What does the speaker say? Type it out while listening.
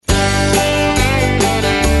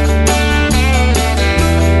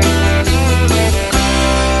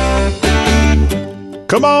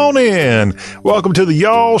Come on in. Welcome to the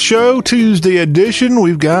Y'all Show Tuesday edition.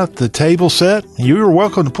 We've got the table set. You're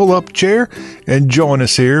welcome to pull up a chair and join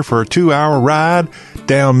us here for a 2-hour ride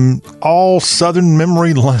down all Southern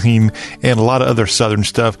memory lane and a lot of other Southern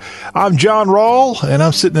stuff. I'm John Rawl, and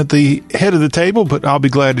I'm sitting at the head of the table, but I'll be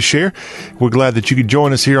glad to share. We're glad that you could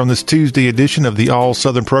join us here on this Tuesday edition of the All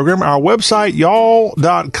Southern program. Our website,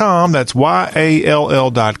 y'all.com, that's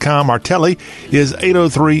YALL.com. Our tele is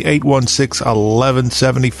 803-816-1170.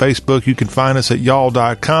 Facebook, you can find us at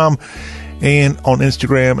y'all.com. And on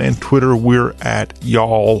Instagram and Twitter, we're at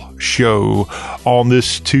Y'all Show. On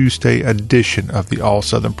this Tuesday edition of the All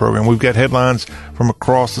Southern program, we've got headlines from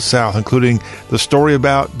across the South, including the story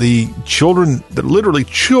about the children, literally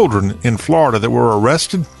children in Florida that were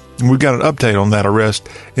arrested. And we've got an update on that arrest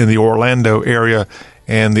in the Orlando area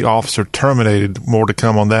and the officer terminated. More to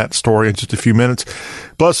come on that story in just a few minutes.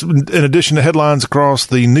 Plus, in addition to headlines across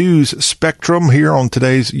the news spectrum here on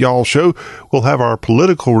today's Y'all Show, we'll have our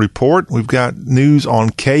political report. We've got news on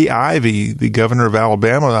Kay Ivey, the governor of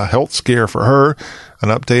Alabama, a health scare for her, an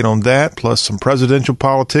update on that, plus some presidential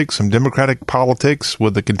politics, some Democratic politics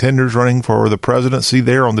with the contenders running for the presidency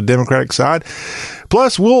there on the Democratic side.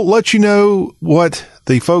 Plus, we'll let you know what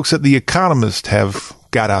the folks at The Economist have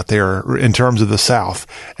got out there in terms of the South,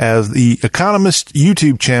 as The Economist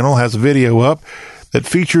YouTube channel has a video up that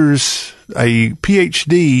features a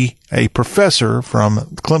PhD, a professor from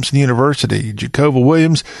Clemson University, Jacova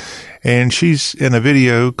Williams, and she's in a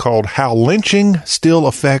video called How Lynching Still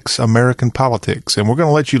Affects American Politics. And we're going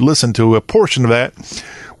to let you listen to a portion of that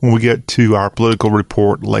when we get to our political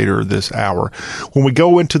report later this hour. When we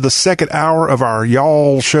go into the second hour of our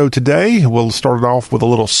Y'all Show today, we'll start it off with a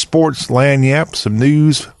little sports lagniappe, some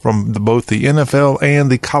news from both the NFL and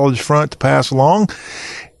the college front to pass along.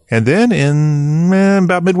 And then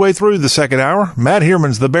about midway through the second hour, Matt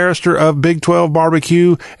Hermans, the barrister of Big 12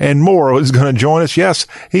 Barbecue and more, is going to join us. Yes,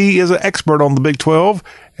 he is an expert on the Big 12,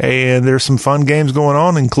 and there's some fun games going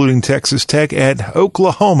on, including Texas Tech at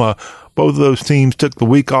Oklahoma. Both of those teams took the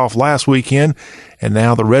week off last weekend, and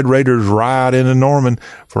now the Red Raiders ride into Norman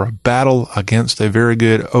for a battle against a very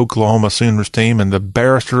good Oklahoma Sooners team, and the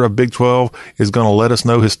barrister of Big 12 is going to let us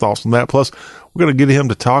know his thoughts on that. Plus, we're going to get him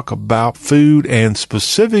to talk about food and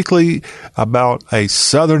specifically about a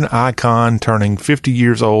Southern icon turning 50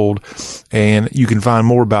 years old, and you can find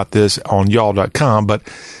more about this on y'all.com, but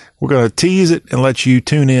we're going to tease it and let you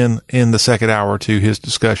tune in the second hour to his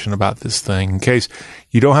discussion about this thing. In case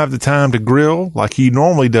you don't have the time to grill like he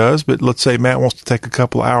normally does, but let's say Matt wants to take a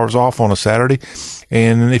couple of hours off on a Saturday,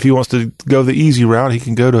 and if he wants to go the easy route, he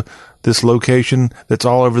can go to this location that's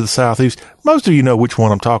all over the Southeast. Most of you know which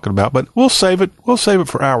one I'm talking about, but we'll save it. We'll save it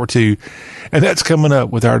for hour two. And that's coming up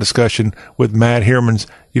with our discussion with Matt Hermans.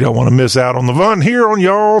 You don't want to miss out on the fun here on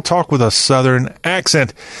Y'all Talk with a Southern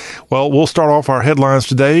accent. Well, we'll start off our headlines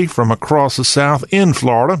today from across the South in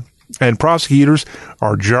Florida. And prosecutors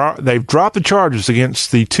they've dropped the charges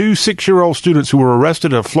against the two 6-year-old students who were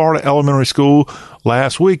arrested at a Florida elementary school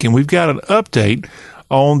last week. And we've got an update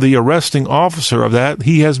on the arresting officer of that.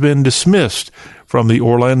 He has been dismissed from the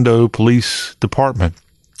Orlando Police Department.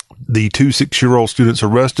 The two 6-year-old students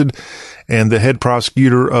arrested, and the head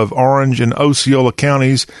prosecutor of Orange and Osceola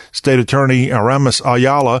counties, State Attorney Aramis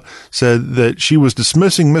Ayala, said that she was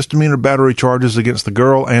dismissing misdemeanor battery charges against the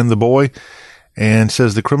girl and the boy, and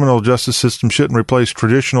says the criminal justice system shouldn't replace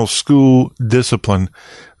traditional school discipline.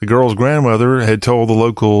 The girl's grandmother had told the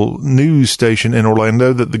local news station in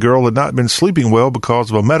Orlando that the girl had not been sleeping well because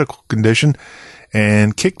of a medical condition,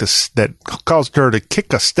 and that caused her to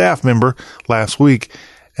kick a staff member last week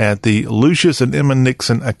at the Lucius and Emma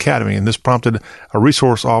Nixon Academy. And this prompted a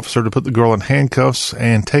resource officer to put the girl in handcuffs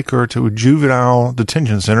and take her to a juvenile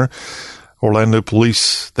detention center. Orlando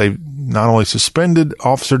police, they not only suspended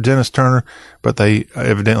Officer Dennis Turner, but they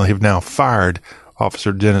evidently have now fired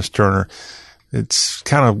Officer Dennis Turner. It's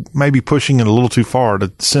kind of maybe pushing it a little too far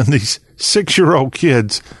to send these 6-year-old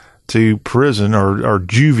kids to prison or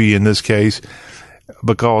juvie in this case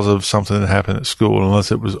because of something that happened at school,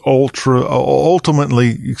 unless it was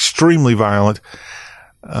ultimately extremely violent.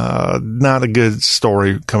 Not a good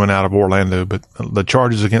story coming out of Orlando, but the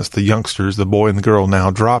charges against the youngsters, the boy and the girl, now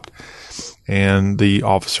dropped, and the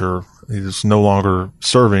officer is no longer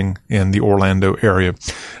serving in the Orlando area.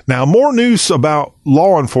 Now, more news about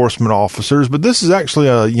law enforcement officers, but this is actually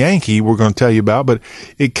a Yankee we're going to tell you about, but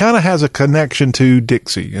it kind of has a connection to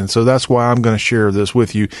Dixie, and so that's why I'm going to share this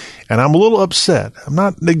with you. And I'm a little upset. I'm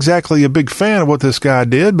not exactly a big fan of what this guy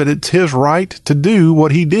did, but it's his right to do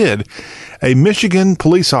what he did. A Michigan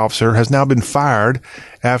police officer has now been fired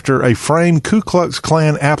after a framed Ku Klux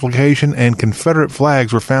Klan application and Confederate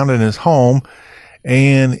flags were found in his home,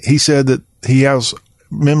 And he said that he has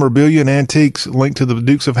memorabilia and antiques linked to the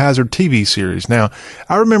Dukes of Hazzard TV series. Now,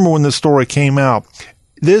 I remember when this story came out,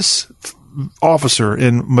 this officer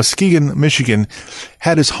in Muskegon, Michigan,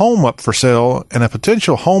 had his home up for sale, and a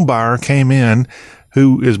potential home buyer came in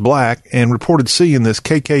who is black and reported seeing this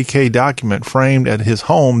KKK document framed at his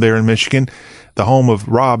home there in Michigan, the home of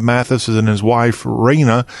Rob Mathis and his wife,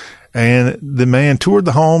 Rena. And the man toured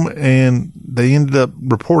the home, and they ended up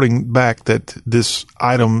reporting back that these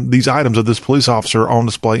items of this police officer are on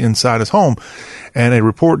display inside his home. And a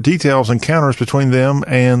report details encounters between them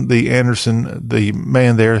and the Anderson, the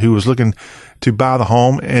man there who was looking to buy the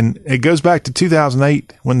home. And it goes back to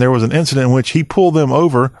 2008 when there was an incident in which he pulled them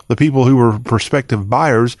over, the people who were prospective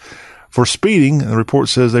buyers, for speeding. And the report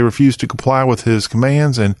says they refused to comply with his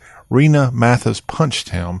commands, and Rena Mathis punched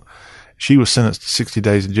him. She was sentenced to 60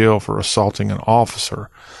 days in jail for assaulting an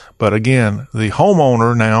officer. But again, the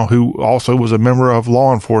homeowner now, who also was a member of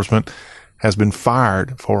law enforcement, has been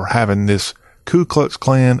fired for having this Ku Klux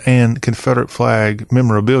Klan and Confederate flag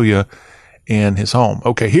memorabilia in his home.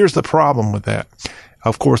 Okay, here's the problem with that.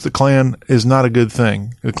 Of course, the Klan is not a good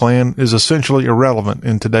thing. The Klan is essentially irrelevant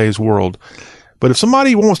in today's world. But if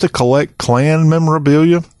somebody wants to collect Klan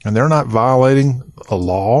memorabilia and they're not violating a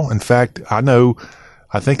law, in fact,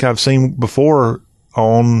 I think I've seen before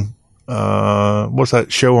on, what's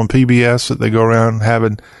that show on PBS that they go around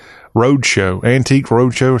having roadshow, antique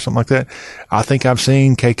roadshow or something like that. I think I've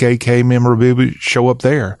seen KKK memorabilia show up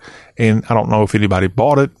there, and I don't know if anybody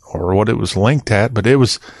bought it or what it was linked at, but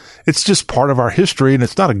it's just part of our history, and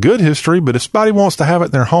it's not a good history, but if somebody wants to have it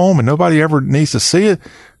in their home and nobody ever needs to see it,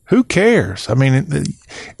 who cares? I mean,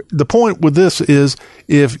 the point with this is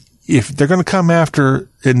if they're going to come after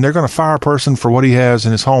and they're going to fire a person for what he has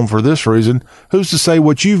in his home for this reason, who's to say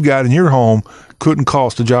what you've got in your home couldn't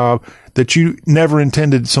cost a job, that you never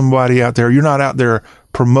intended somebody out there? You're not out there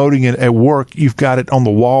promoting it at work. You've got it on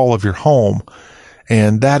the wall of your home.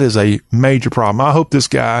 And that is a major problem. I hope this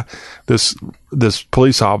guy, this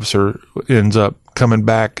police officer, ends up coming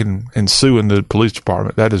back and suing the police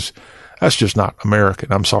department. That's just not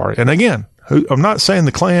American. I'm sorry. And again, I'm not saying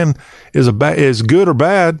the Klan is good or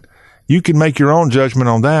bad. You can make your own judgment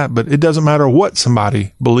on that, but it doesn't matter what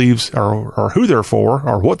somebody believes or who they're for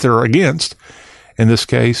or what they're against. In this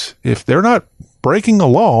case, if they're not breaking the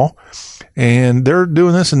law and they're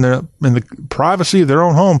doing this in the privacy of their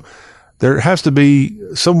own home, there has to be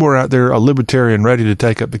somewhere out there a libertarian ready to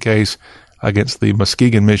take up the case against the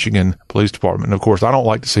Muskegon, Michigan Police Department. And of course, I don't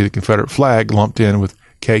like to see the Confederate flag lumped in with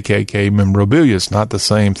KKK memorabilia. It's not the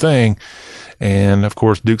same thing. And of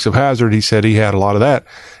course, Dukes of Hazzard, he said he had a lot of that.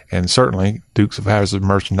 And certainly, Dukes of Hazzard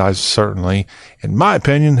merchandise, certainly, in my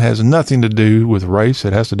opinion, has nothing to do with race.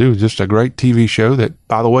 It has to do with just a great TV show that,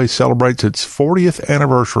 by the way, celebrates its 40th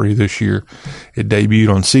anniversary this year. It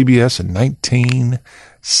debuted on CBS in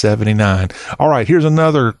 1979. All right, here's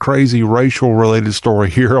another crazy racial-related story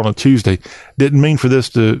here on a Tuesday. Didn't mean for this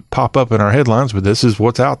to pop up in our headlines, but this is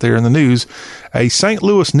what's out there in the news. A St.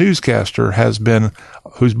 Louis newscaster who's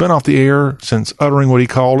been off the air since uttering what he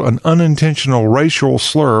called an unintentional racial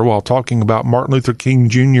slur while talking about Martin Luther King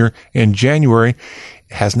Jr. in January,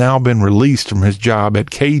 has now been released from his job at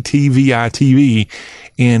KTVI-TV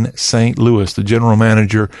in St. Louis. The general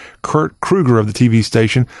manager, Kurt Kruger of the TV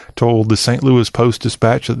station, told the St. Louis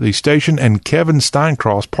Post-Dispatch that the station and Kevin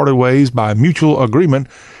Steincross parted ways by mutual agreement.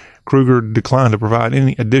 Kruger declined to provide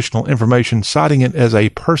any additional information, citing it as a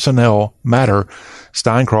personnel matter.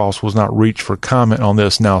 Steincross was not reached for comment on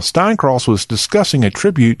this. Now, Steincross was discussing a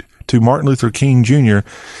tribute to Martin Luther King Jr.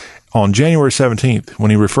 on January 17th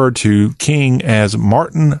when he referred to King as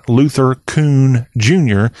Martin Luther Coon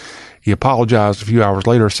Jr. He apologized a few hours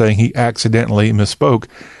later, saying he accidentally misspoke.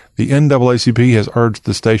 The NAACP has urged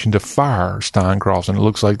the station to fire Steincross, and it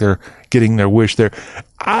looks like they're getting their wish there.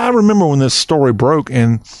 I remember when this story broke,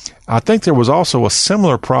 and I think there was also a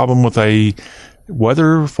similar problem with a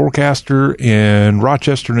weather forecaster in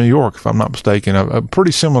Rochester, New York, if I'm not mistaken. A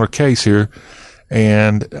pretty similar case here,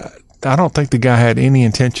 and I don't think the guy had any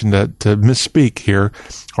intention to misspeak here,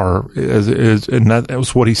 and that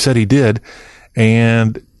was what he said he did.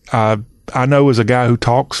 And I know as a guy who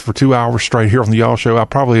talks for 2 hours straight here on the Y'all Show, I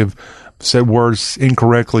probably have said words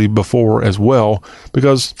incorrectly before as well,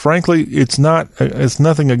 because frankly, it's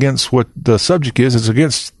nothing against what the subject is. It's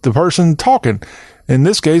against the person talking. In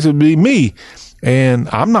this case, it'd be me. And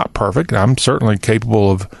I'm not perfect. I'm certainly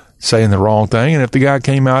capable of saying the wrong thing. And if the guy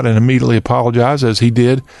came out and immediately apologized, as he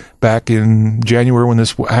did back in January when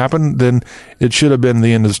this happened, then it should have been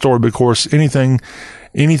the end of the story. But of course, anything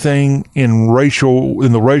in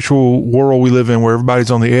the racial world we live in, where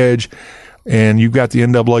everybody's on the edge, and you've got the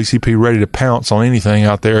NAACP ready to pounce on anything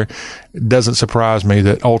out there, it doesn't surprise me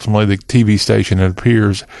that ultimately the TV station, it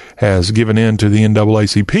appears, has given in to the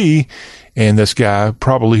NAACP, and this guy,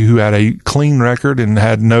 probably who had a clean record and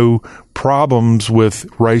had no problems with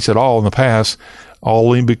race at all in the past,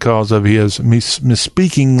 only because of his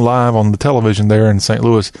misspeaking live on the television there in St.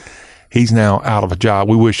 Louis, he's now out of a job.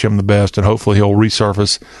 We wish him the best, and hopefully he'll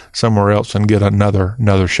resurface somewhere else and get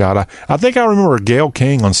another shot. I think I remember Gayle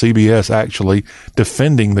King on CBS actually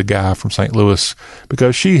defending the guy from St. Louis,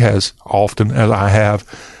 because she has often, as I have,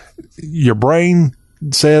 your brain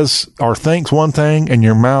says or thinks one thing and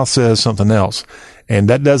your mouth says something else. And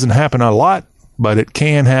that doesn't happen a lot, but it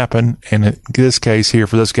can happen. And in this case here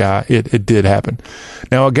for this guy, it did happen.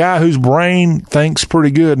 Now, a guy whose brain thinks pretty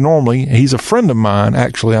good normally, he's a friend of mine,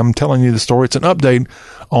 actually. I'm telling you the story. It's an update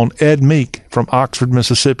on Ed Meek from Oxford,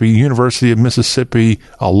 Mississippi, University of Mississippi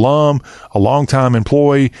alum, a longtime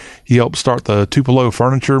employee. He helped start the Tupelo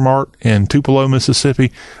Furniture Mart in Tupelo,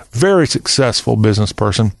 Mississippi. Very successful business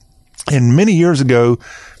person. And many years ago,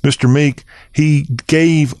 Mr. Meek, he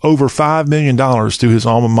gave over $5 million to his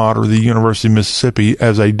alma mater, the University of Mississippi,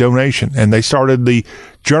 as a donation. And they started the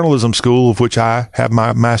journalism school, of which I have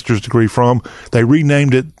my master's degree from. They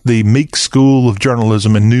renamed it the Meek School of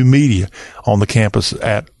Journalism and New Media on the campus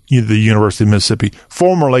at the University of Mississippi,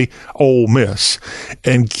 formerly Ole Miss.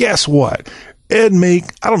 And guess what? Ed Meek,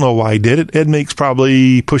 I don't know why he did it. Ed Meek's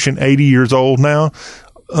probably pushing 80 years old now.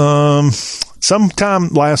 Sometime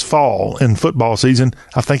last fall in football season,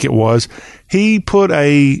 I think it was, he put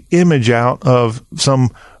a image out of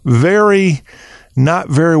some not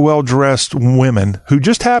very well dressed women who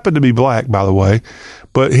just happened to be black, by the way,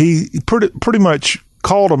 but he pretty much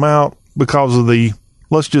called them out because of the,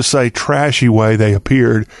 let's just say, trashy way they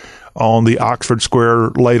appeared on the Oxford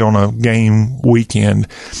Square late on a game weekend.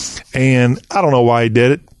 And I don't know why he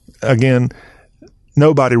did it. Again,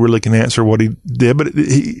 nobody really can answer what he did, but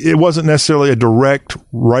it wasn't necessarily a direct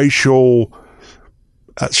racial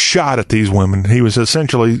shot at these women. He was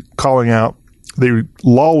essentially calling out the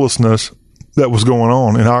lawlessness that was going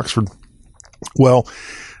on in Oxford. Well,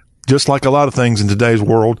 just like a lot of things in today's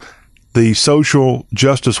world, the social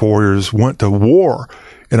justice warriors went to war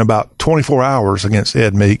in about 24 hours against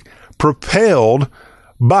Ed Meek, propelled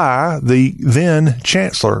by the then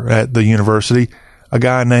chancellor at the university, a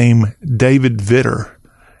guy named David Vitter.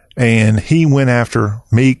 And he went after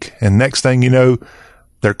Meek, and next thing you know,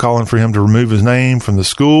 they're calling for him to remove his name from the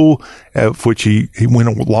school, of which he went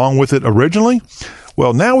along with it originally.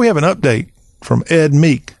 Well, now we have an update from Ed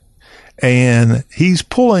Meek, and he's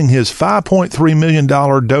pulling his $5.3 million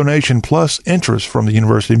donation plus interest from the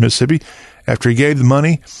University of Mississippi after he gave the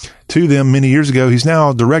money to them many years ago. He's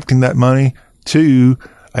now directing that money to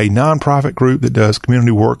a nonprofit group that does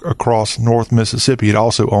community work across North Mississippi. It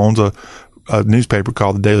also owns a newspaper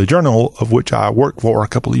called the Daily Journal, of which I worked for a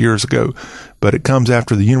couple of years ago. But it comes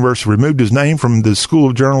after the university removed his name from the School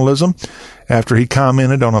of Journalism after he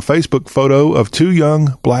commented on a Facebook photo of two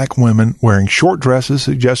young black women wearing short dresses,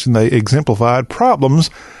 suggesting they exemplified problems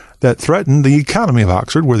that threatened the economy of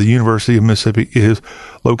Oxford, where the University of Mississippi is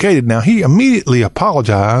located. Now, he immediately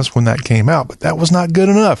apologized when that came out, but that was not good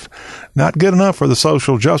enough. Not good enough for the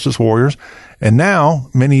social justice warriors. And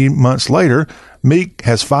now, many months later, Meek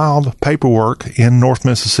has filed paperwork in North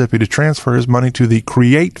Mississippi to transfer his money to the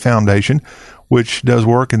Create Foundation, which does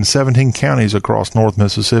work in 17 counties across North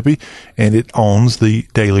Mississippi, and it owns the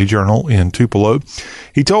Daily Journal in Tupelo.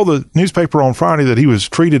 He told the newspaper on Friday that he was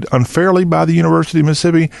treated unfairly by the University of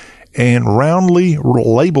Mississippi and roundly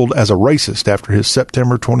labeled as a racist after his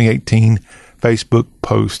September 2018 Facebook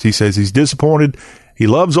post. He says he's disappointed. He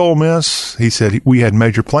loves Ole Miss. He said, we had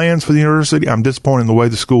major plans for the university. I'm disappointed in the way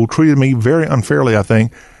the school treated me, very unfairly, I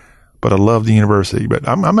think, but I love the university. But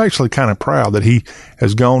I'm actually kind of proud that he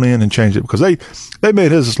has gone in and changed it, because they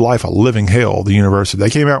made his life a living hell, the university. They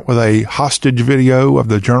came out with a hostage video of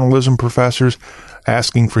the journalism professors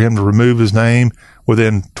asking for him to remove his name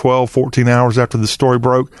within 12, 14 hours after the story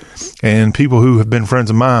broke. And people who have been friends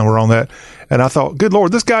of mine were on that. And I thought, good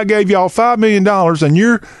Lord, this guy gave y'all $5 million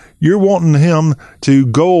and you're wanting him to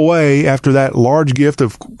go away after that large gift,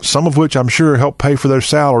 of some of which I'm sure helped pay for their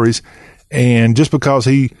salaries. And just because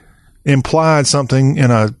he implied something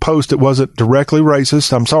in a post that wasn't directly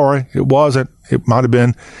racist, I'm sorry, it wasn't. It might have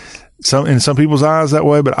been in some people's eyes that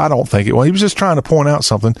way, but I don't think it was. He was just trying to point out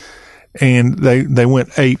something, and they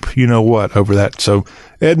went ape, you know what, over that. So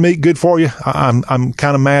Ed Meek, good for you. I'm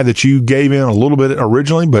kind of mad that you gave in a little bit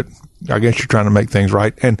originally, but I guess you're trying to make things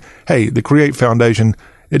right. And hey, the Create Foundation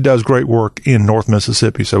it does great work in North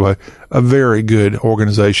Mississippi. So a very good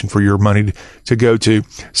organization for your money to go to.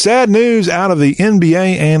 Sad news out of the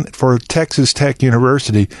NBA and for Texas Tech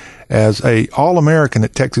University, as a All-American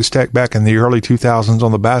at Texas Tech back in the early 2000s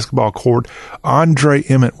on the basketball court, Andre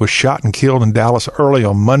Emmett was shot and killed in Dallas early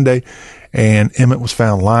on Monday, and Emmett was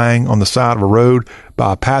found lying on the side of a road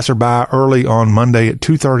by a passerby early on Monday at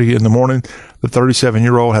 2:30 in the morning. The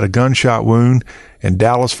 37-year-old had a gunshot wound, and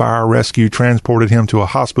Dallas Fire Rescue transported him to a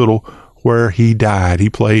hospital where he died.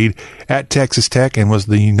 He played at Texas Tech and was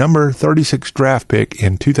the number 36 draft pick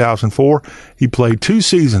in 2004. He played 2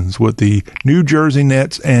 seasons with the New Jersey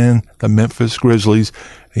Nets and the Memphis Grizzlies.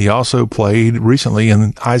 He also played recently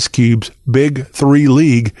in Ice Cube's Big 3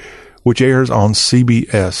 League, which airs on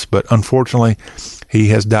CBS. But unfortunately, he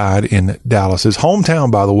has died in Dallas, his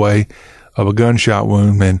hometown, by the way, of a gunshot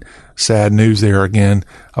wound. And sad news there again.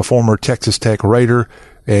 A former Texas Tech Raider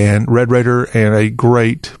and Red Raider and a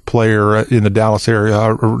great player in the Dallas area,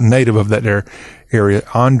 or native of that area,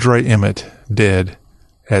 Andre Emmett, dead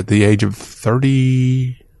at the age of 37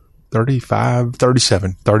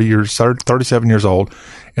 years old.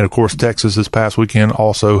 And of course, Texas this past weekend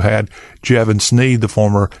also had Jevin Sneed, the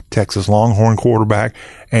former Texas Longhorn quarterback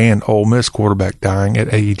and Ole Miss quarterback, dying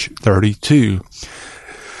at age 32.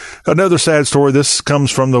 Another sad story. This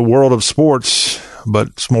comes from the world of sports, but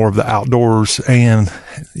it's more of the outdoors. And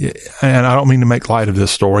I don't mean to make light of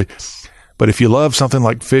this story, but if you love something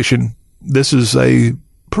like fishing, this is a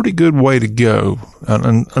pretty good way to go,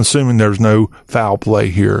 assuming there's no foul play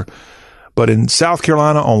here. But in South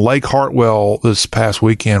Carolina on Lake Hartwell this past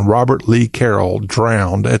weekend, Robert Lee Carroll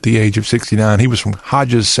drowned at the age of 69. He was from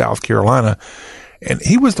Hodges, South Carolina, and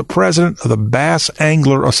he was the president of the Bass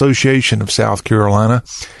Angler Association of South Carolina.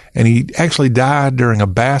 And he actually died during a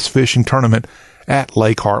bass fishing tournament at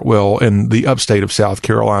Lake Hartwell in the upstate of South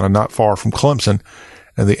Carolina, not far from Clemson.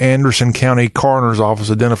 And the Anderson County Coroner's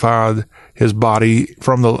Office identified his body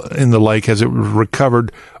in the lake as it was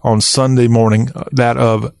recovered on Sunday morning, that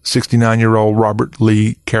of 69-year-old Robert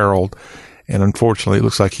Lee Carroll. And unfortunately, it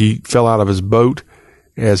looks like he fell out of his boat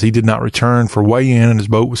as he did not return for weigh-in, and his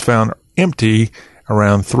boat was found empty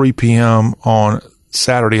around 3 p.m. on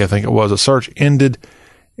Saturday, I think it was. A search ended,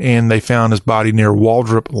 and they found his body near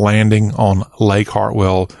Waldrop Landing on Lake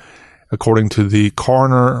Hartwell. According to the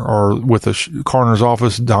coroner, or with the coroner's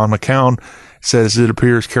office, Don McCown, says it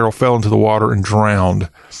appears Carroll fell into the water and drowned.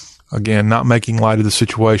 Again, not making light of the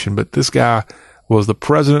situation, but this guy was the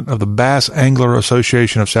president of the Bass Angler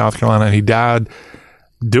Association of South Carolina, and he died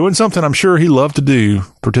doing something I'm sure he loved to do,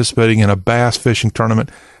 participating in a bass fishing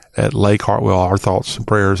tournament at Lake Hartwell. Our thoughts and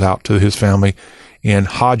prayers out to his family in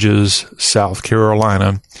Hodges, South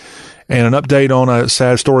Carolina. And an update on a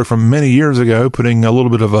sad story from many years ago, putting a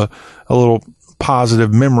little bit of a little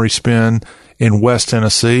positive memory spin in West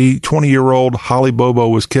Tennessee. 20-year-old Holly Bobo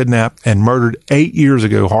was kidnapped and murdered 8 years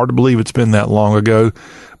ago. Hard to believe it's been that long ago.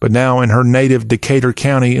 But now in her native Decatur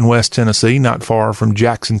County in West Tennessee, not far from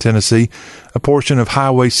Jackson, Tennessee, a portion of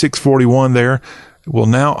Highway 641 there will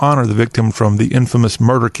now honor the victim from the infamous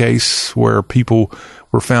murder case where people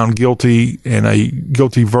were found guilty and a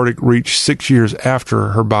guilty verdict reached 6 years after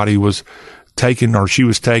her body was taken, or she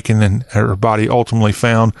was taken and her body ultimately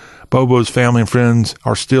found. Bobo's family and friends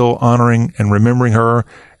are still honoring and remembering her, and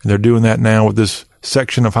they're doing that now with this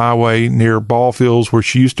section of highway near ball fields where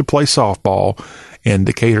she used to play softball in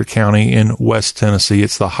Decatur County in West Tennessee.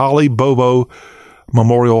 It's the Holly Bobo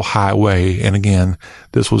Memorial Highway. And again,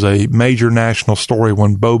 this was a major national story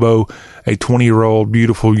when Bobo, a 20-year-old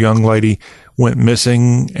beautiful young lady, went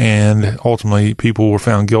missing, and ultimately people were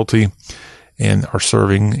found guilty and are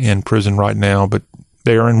serving in prison right now. But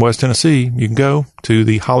they are in West Tennessee. You can go to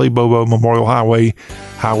the Holly Bobo Memorial Highway,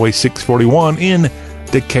 Highway 641 in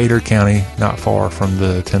Decatur County, not far from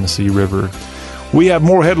the Tennessee River. We have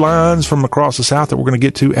more headlines from across the South that we're going to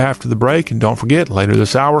get to after the break. And don't forget, later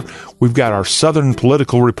this hour, we've got our Southern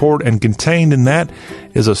Political Report, and contained in that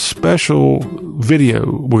is a special video.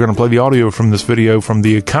 We're going to play the audio from this video from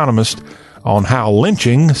The Economist on how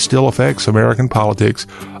lynching still affects American politics.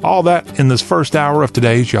 All that in this first hour of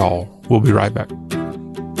today's Y'all. We'll be right back.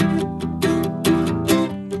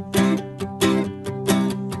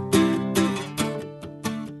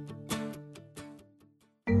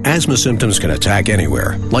 Asthma symptoms can attack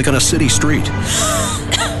anywhere, like on a city street.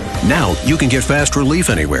 Now, you can get fast relief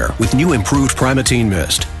anywhere with new improved Primatene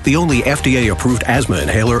Mist, the only FDA-approved asthma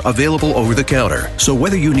inhaler available over the counter. So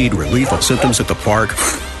whether you need relief of symptoms at the park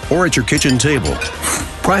or at your kitchen table,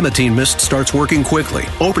 Primatene Mist starts working quickly,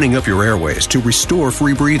 opening up your airways to restore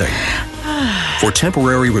free breathing. For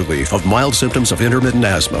temporary relief of mild symptoms of intermittent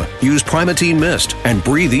asthma, use Primatene Mist and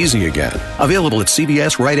breathe easy again. Available at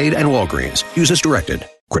CVS, Rite Aid, and Walgreens. Use as directed.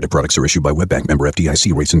 Credit products are issued by WebBank, member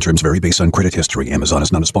FDIC. Rates and terms vary based on credit history. Amazon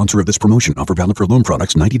is not a sponsor of this promotion. Offer valid for loan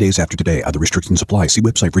products 90 days after today. Other restrictions apply. See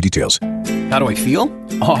website for details. How do I feel?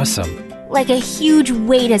 Awesome. Like a huge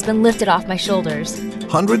weight has been lifted off my shoulders.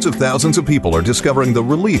 Hundreds of thousands of people are discovering the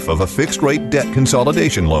relief of a fixed-rate debt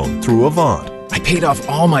consolidation loan through Avant. I paid off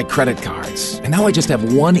all my credit cards, and now I just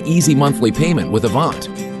have one easy monthly payment with Avant.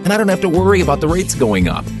 And I don't have to worry about the rates going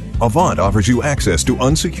up. Avant offers you access to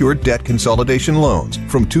unsecured debt consolidation loans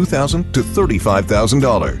from $2,000 to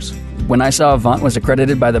 $35,000. When I saw Avant was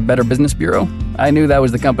accredited by the Better Business Bureau, I knew that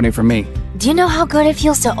was the company for me. Do you know how good it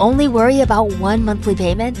feels to only worry about one monthly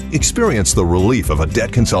payment? Experience the relief of a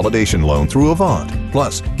debt consolidation loan through Avant.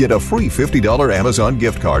 Plus, get a free $50 Amazon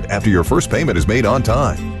gift card after your first payment is made on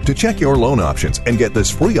time. To check your loan options and get this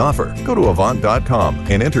free offer, go to Avant.com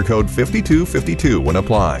and enter code 5252 when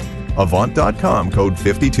applying. Avant.com, code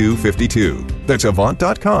 5252. That's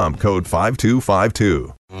Avant.com, code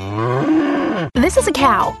 5252. This is a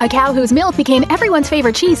cow whose milk became everyone's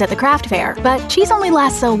favorite cheese at the craft fair. But cheese only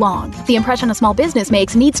lasts so long. The impression a small business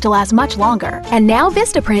makes needs to last much longer. And now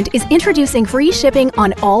Vistaprint is introducing free shipping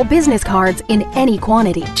on all business cards in any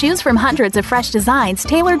quantity. Choose from hundreds of fresh designs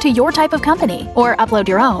tailored to your type of company, or upload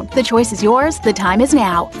your own. The choice is yours. The time is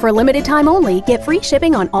now. For a limited time only, get free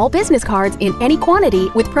shipping on all business cards in any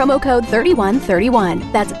quantity with promo code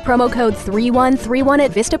 3131. That's promo code 3131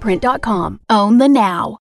 at Vistaprint.com. Own the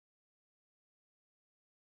now.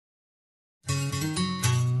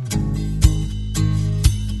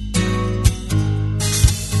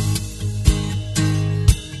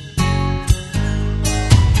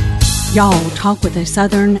 Y'all talk with a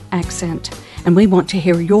Southern accent, and we want to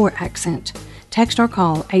hear your accent. Text or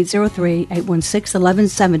call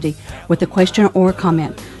 803-816-1170 with a question or a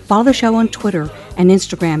comment. Follow the show on Twitter and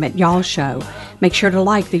Instagram at Y'all Show. Make sure to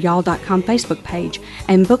like the Y'all.com Facebook page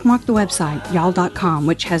and bookmark the website, Y'all.com,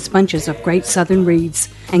 which has bunches of great Southern reads.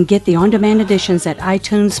 And get the on-demand editions at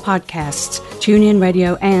iTunes Podcasts, TuneIn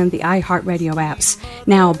Radio, and the iHeartRadio apps.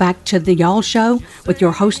 Now back to the Y'all Show with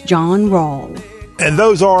your host, John Rawl. And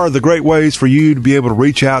those are the great ways for you to be able to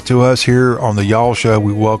reach out to us here on the Y'all Show.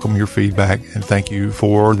 We welcome your feedback and thank you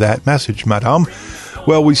for that message, madam.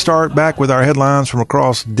 Well, we start back with our headlines from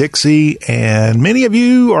across Dixie, and many of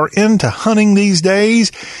you are into hunting these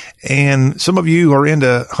days, and some of you are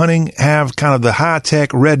into hunting, have kind of the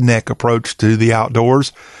high-tech redneck approach to the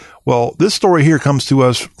outdoors. Well, this story here comes to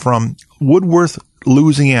us from Woodworth,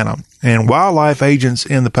 Louisiana, and wildlife agents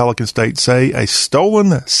in the Pelican State say a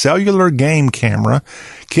stolen cellular game camera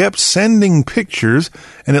kept sending pictures,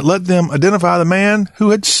 and it let them identify the man who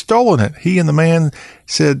had stolen it. He and the man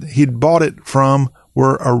said he'd bought it from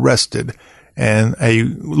were arrested. And a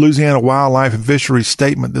Louisiana Wildlife and Fisheries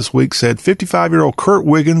statement this week said 55-year-old Kurt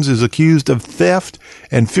Wiggins is accused of theft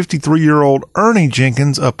and 53-year-old Ernie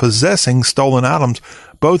Jenkins of possessing stolen items.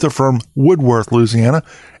 Both are from Woodworth, Louisiana,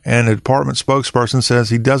 and a department spokesperson says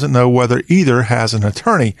he doesn't know whether either has an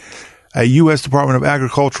attorney. A U.S. Department of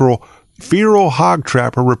Agricultural feral hog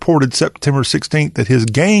trapper reported September 16th that his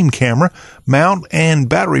game camera, mount, and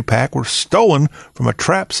battery pack were stolen from a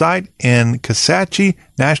trap site in Kisatchie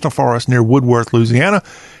National Forest near Woodworth, Louisiana.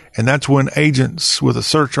 And that's when agents with a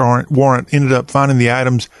search warrant ended up finding the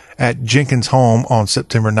items at Jenkins' home on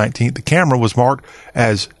September 19th. The camera was marked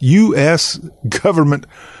as U.S. government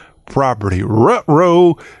property.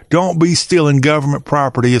 Ruh-roh, don't be stealing government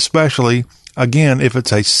property, especially, again, if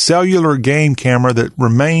it's a cellular game camera that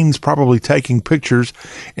remains probably taking pictures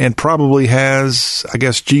and probably has, I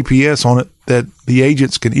guess, GPS on it that the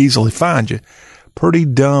agents can easily find you. Pretty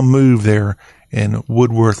dumb move there in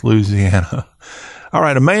Woodworth, Louisiana. All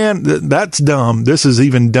right, a man, that's dumb. This is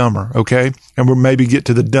even dumber, okay? And we'll maybe get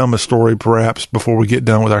to the dumbest story perhaps before we get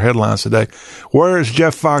done with our headlines today. Where is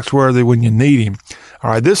Jeff Foxworthy when you need him?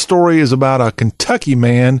 All right, this story is about a Kentucky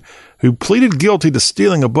man who pleaded guilty to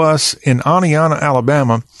stealing a bus in Aniana,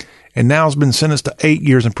 Alabama, and now has been sentenced to 8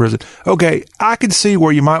 years in prison. Okay, I can see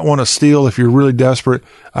where you might want to steal, if you're really desperate,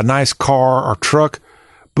 a nice car or truck,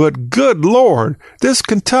 but good Lord, this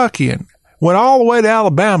Kentuckian went all the way to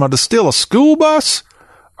Alabama to steal a school bus?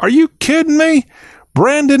 Are you kidding me?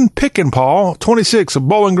 Brandon Pickenpaw, 26, of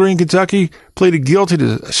Bowling Green, Kentucky, pleaded guilty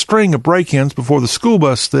to a string of break-ins before the school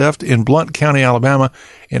bus theft in Blount County, Alabama,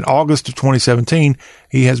 in August of 2017.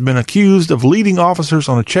 He has been accused of leading officers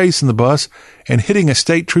on a chase in the bus and hitting a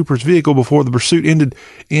state trooper's vehicle before the pursuit ended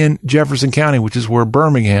in Jefferson County, which is where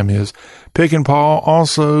Birmingham is. Pickenpaw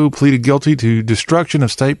also pleaded guilty to destruction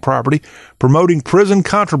of state property, promoting prison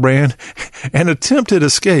contraband, and attempted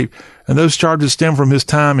escape, and those charges stem from his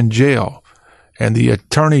time in jail. And the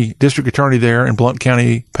district attorney there in Blount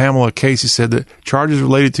County, Pamela Casey, said that charges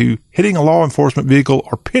related to hitting a law enforcement vehicle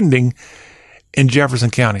are pending in Jefferson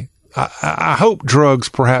County. I hope drugs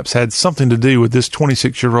perhaps had something to do with this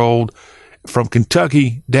 26-year-old from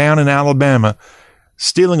Kentucky down in Alabama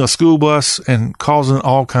stealing a school bus and causing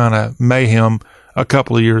all kind of mayhem a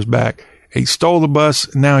couple of years back. He stole the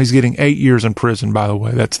bus. Now he's getting 8 years in prison, by the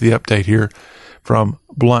way. That's the update here from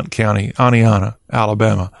Blount County, Aniana,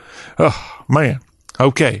 Alabama. Oh, man.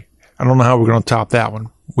 Okay. I don't know how we're going to top that one.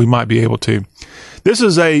 We might be able to. This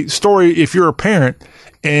is a story if you're a parent,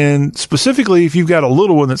 and specifically if you've got a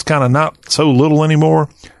little one that's kind of not so little anymore.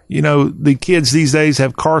 You know, the kids these days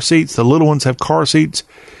have car seats. The little ones have car seats.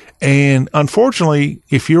 And unfortunately,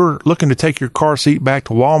 if you're looking to take your car seat back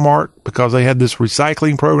to Walmart because they had this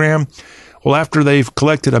recycling program, well, after they've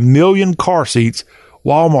collected 1 million car seats,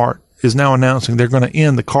 Walmart is now announcing they're going to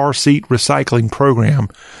end the car seat recycling program.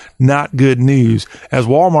 Not good news, as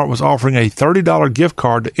Walmart was offering a $30 gift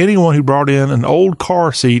card to anyone who brought in an old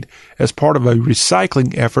car seat as part of a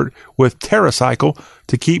recycling effort with TerraCycle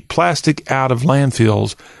to keep plastic out of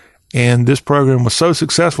landfills. And this program was so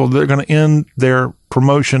successful, they're going to end their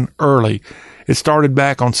promotion early. It started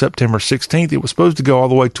back on September 16th. It was supposed to go all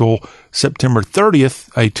the way till September 30th,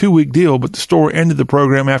 a 2-week deal, but the store ended the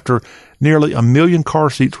program after nearly 1 million car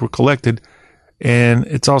seats were collected. And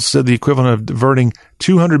it's also said the equivalent of diverting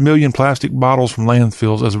 200 million plastic bottles from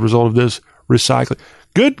landfills as a result of this recycling.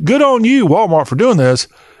 Good on you, Walmart, for doing this.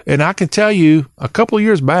 And I can tell you, a couple of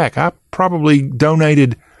years back, I probably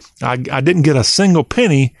donated, I didn't get a single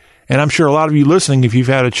penny. And I'm sure a lot of you listening, if you've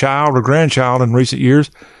had a child or grandchild in recent years,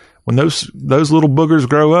 when those little boogers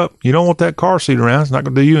grow up, you don't want that car seat around. It's not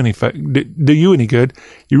going to do you any good.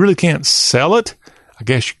 You really can't sell it. I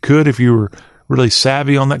guess you could if you were really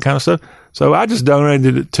savvy on that kind of stuff. So I just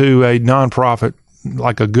donated it to a nonprofit,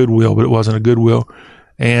 like a Goodwill, but it wasn't a Goodwill.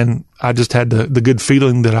 And I just had the good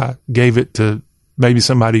feeling that I gave it to maybe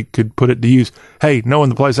somebody could put it to use. Hey, knowing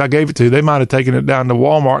the place I gave it to, they might have taken it down to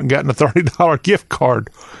Walmart and gotten a $30 gift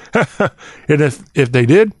card. And if they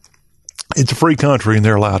did, it's a free country and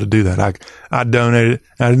they're allowed to do that. I donated it.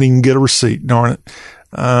 I didn't even get a receipt. Darn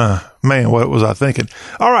it. Man, what was I thinking?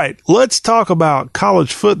 All right, let's talk about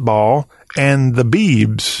college football and the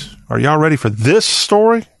Biebs. Are y'all ready for this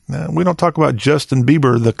story? Now, we don't talk about Justin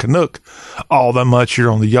Bieber, the Canuck, all that much here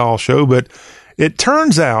on the Y'all Show, but it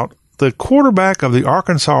turns out the quarterback of the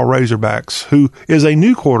Arkansas Razorbacks, who is a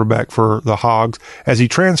new quarterback for the Hogs as he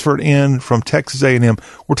transferred in from Texas A&M.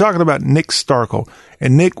 We're talking about Nick Starkel.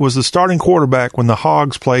 And Nick was the starting quarterback when the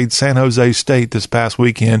Hogs played San Jose State this past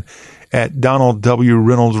weekend at Donald W.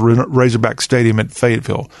 Reynolds Razorback Stadium at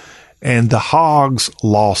Fayetteville. And the Hogs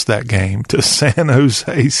lost that game to San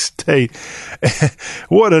Jose State.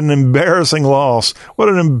 What an embarrassing loss. What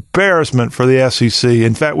an embarrassment for the SEC.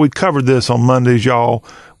 In fact, we covered this on Mondays, y'all,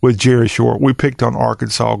 with Jerry Short. We picked on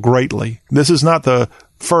Arkansas greatly. This is not the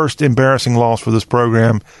first embarrassing loss for this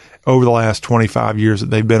program over the last 25 years that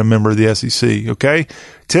they've been a member of the SEC, okay?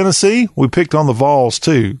 Tennessee, we picked on the Vols,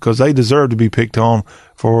 too, because they deserve to be picked on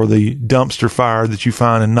for the dumpster fire that you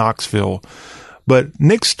find in Knoxville. But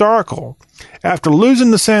Nick Starkel, after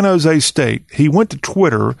losing to San Jose State, he went to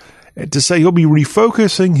Twitter to say he'll be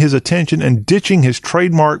refocusing his attention and ditching his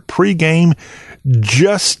trademark pregame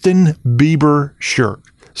Justin Bieber shirt.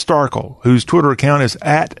 Starkel, whose Twitter account is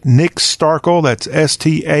at Nick Starkel, that's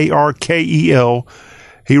Starkel.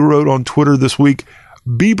 He wrote on Twitter this week,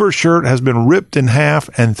 Bieber shirt has been ripped in half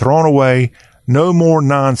and thrown away. No more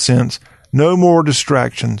nonsense. No more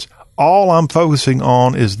distractions. All I'm focusing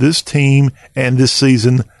on is this team and this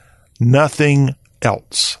season. Nothing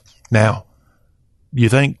else. Now, you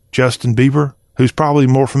think Justin Bieber, who's probably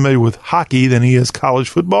more familiar with hockey than he is college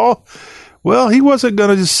football, well, he wasn't going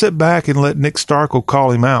to just sit back and let Nick Starkel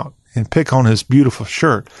call him out and pick on his beautiful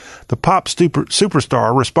shirt. The pop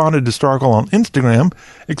superstar responded to Starkel on Instagram,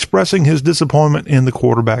 expressing his disappointment in the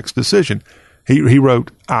quarterback's decision. He wrote,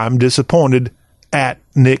 I'm disappointed at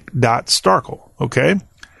Nick.Starkel. Okay?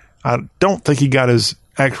 I don't think he got his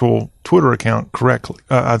actual Twitter account correctly.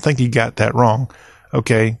 I think he got that wrong.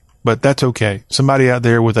 Okay? But that's okay. Somebody out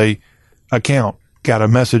there with a account got a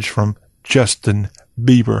message from Justin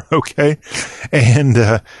Bieber, okay? And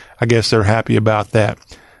I guess they're happy about that.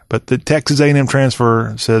 But the Texas A&M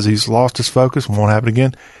transfer says he's lost his focus, won't happen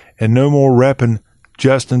again, and no more repping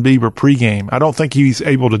Justin Bieber pregame. I don't think he's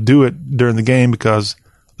able to do it during the game because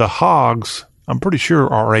the Hogs, I'm pretty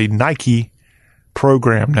sure, are a Nike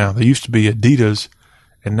program now. They used to be Adidas,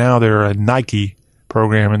 and now they're a Nike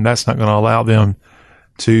program, and that's not going to allow them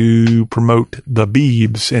to promote the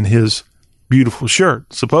Biebs in his beautiful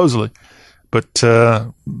shirt, supposedly. But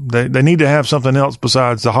they need to have something else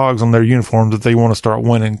besides the Hogs on their uniforms if they want to start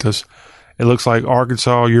winning, because it looks like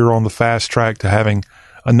Arkansas, you're on the fast track to having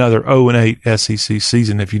another 0-8 SEC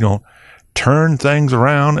season if you don't turn things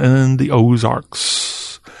around in the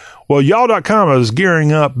Ozarks. Well, y'all.com is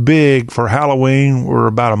gearing up big for Halloween. We're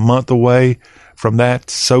about a month away from that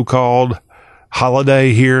so-called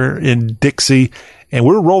holiday here in Dixie. And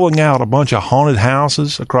we're rolling out a bunch of haunted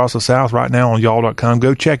houses across the South right now on y'all.com.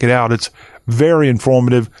 Go check it out. It's very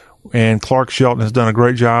informative. And Clark Shelton has done a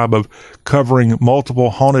great job of covering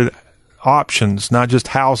multiple haunted options, not just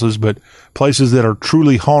houses, but places that are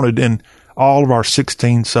truly haunted in all of our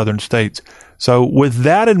 16 southern states. So with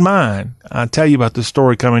that in mind, I'll tell you about this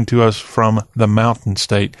story coming to us from the Mountain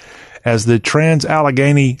State, as the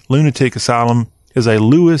Trans-Allegheny Lunatic Asylum is a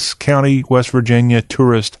Lewis County, West Virginia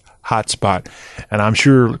tourist hotspot. And I'm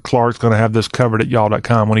sure Clark's going to have this covered at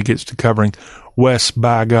y'all.com when he gets to covering West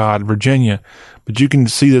by God, Virginia. But you can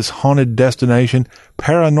see this haunted destination,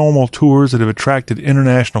 paranormal tours that have attracted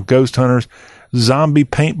international ghost hunters, zombie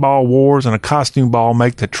paintball wars, and a costume ball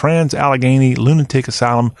make the Trans-Allegheny Lunatic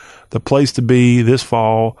Asylum the place to be this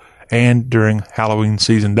fall and during Halloween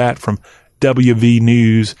season. That from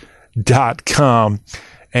WVNews.com.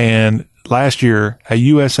 And last year, a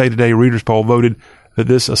USA Today Readers Poll voted that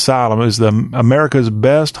this asylum is America's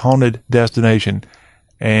best haunted destination.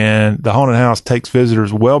 And the haunted house takes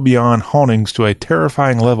visitors well beyond hauntings to a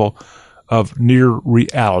terrifying level of near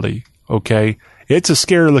reality. Okay. It's a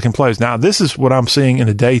scary looking place. Now, this is what I'm seeing in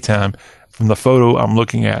the daytime from the photo I'm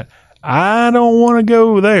looking at. I don't want to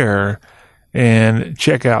go there and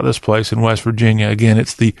check out this place in West Virginia. Again,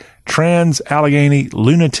 it's the Trans-Allegheny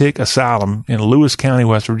Lunatic Asylum in Lewis County,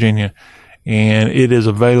 West Virginia. And it is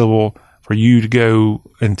available for you to go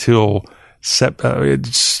until it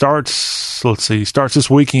starts this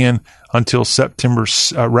weekend until November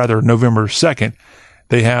 2nd.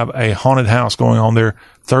 They have a haunted house going on there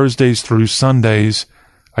Thursdays through Sundays.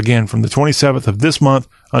 Again, from the 27th of this month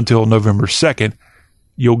until November 2nd,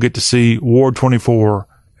 you'll get to see Ward 24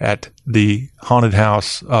 at the haunted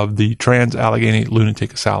house of the Trans-Allegheny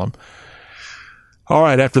Lunatic Asylum. All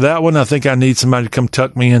right, after that one, I think I need somebody to come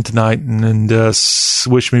tuck me in tonight and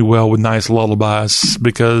wish me well with nice lullabies,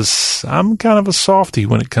 because I'm kind of a softie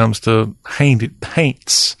when it comes to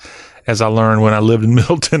haints, as I learned when I lived in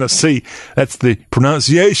Middle Tennessee. That's the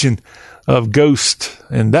pronunciation of ghost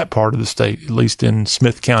in that part of the state, at least in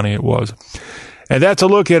Smith County it was. And that's a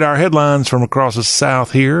look at our headlines from across the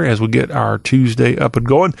South here as we get our Tuesday up and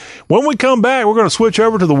going. When we come back, we're going to switch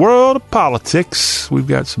over to the world of politics. We've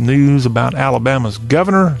got some news about Alabama's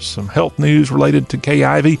governor, some health news related to Kay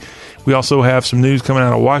Ivey. We also have some news coming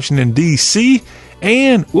out of Washington, D.C.,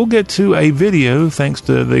 and we'll get to a video, thanks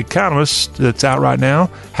to The Economist, that's out right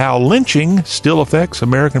now, how lynching still affects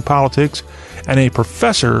American politics. And a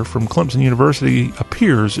professor from Clemson University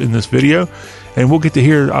appears in this video. And we'll get to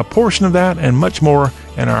hear a portion of that and much more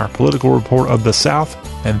in our political report of the South.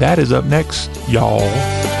 And that is up next, y'all.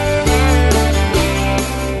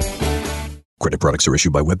 Credit products are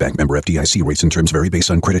issued by WebBank, member FDIC. Rates and terms vary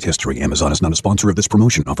based on credit history. Amazon is not a sponsor of this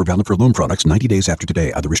promotion. Offer valid for loan products 90 days after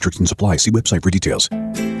today. Other restrictions apply. See website for details.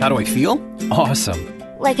 How do I feel? Awesome.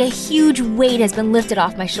 Like a huge weight has been lifted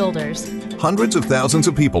off my shoulders. Hundreds of thousands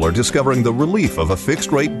of people are discovering the relief of a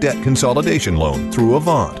fixed-rate debt consolidation loan through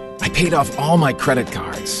Avant. I paid off all my credit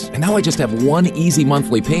cards, and now I just have one easy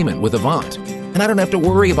monthly payment with Avant. And I don't have to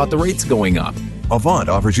worry about the rates going up. Avant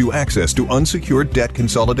offers you access to unsecured debt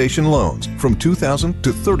consolidation loans from $2,000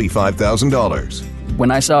 to $35,000.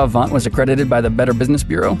 When I saw Avant was accredited by the Better Business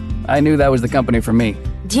Bureau, I knew that was the company for me.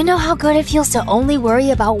 Do you know how good it feels to only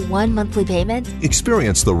worry about one monthly payment?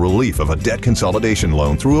 Experience the relief of a debt consolidation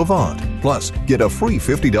loan through Avant. Plus, get a free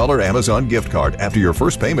 $50 Amazon gift card after your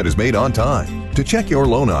first payment is made on time. To check your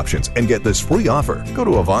loan options and get this free offer, go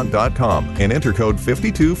to Avant.com and enter code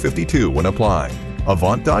 5252 when applying.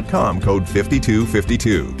 Avant.com, code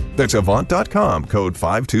 5252. That's Avant.com, code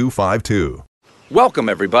 5252. Welcome,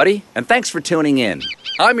 everybody, and thanks for tuning in.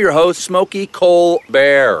 I'm your host, Smokey Cole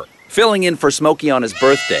Bear, filling in for Smokey on his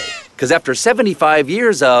birthday. Because after 75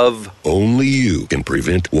 years of... Only you can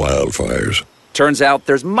prevent wildfires. Turns out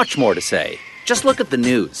there's much more to say. Just look at the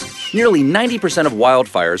news. Nearly 90% of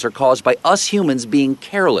wildfires are caused by us humans being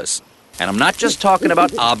careless. And I'm not just talking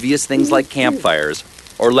about obvious things like campfires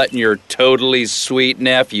or letting your totally sweet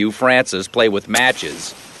nephew, Francis, play with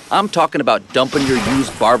matches. I'm talking about dumping your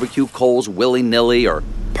used barbecue coals willy-nilly or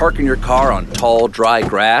parking your car on tall, dry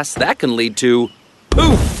grass. That can lead to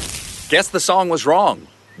poof! Guess the song was wrong.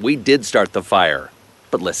 We did start the fire.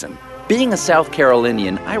 But listen, being a South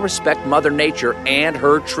Carolinian, I respect Mother Nature and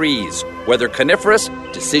her trees, whether coniferous,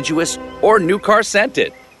 deciduous, or new car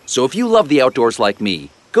scented. So if you love the outdoors like me,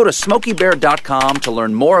 go to SmokeyBear.com to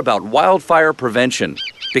learn more about wildfire prevention,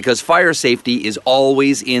 because fire safety is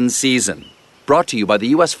always in season. Brought to you by the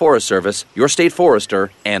U.S. Forest Service, your state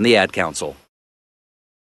forester, and the Ad Council.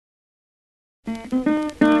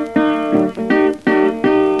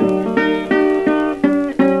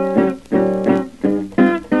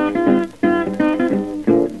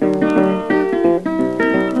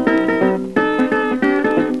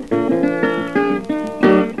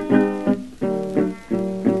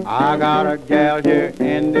 I got a gal here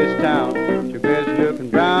in this town, she best looking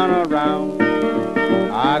brown around.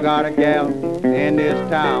 I got a gal in this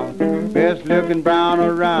town, best looking brown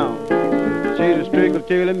around. She's a strictly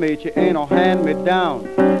tailor made, she ain't no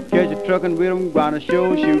hand-me-down. Catch you truckin' with 'em, gonna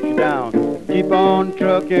sure shoot you down. Keep on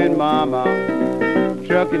truckin', mama,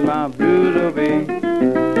 truckin' my blues away,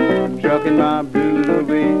 truckin' my blues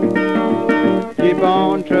away. Keep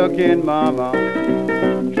on truckin', mama,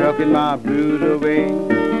 truckin' my blues away.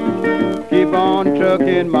 Keep on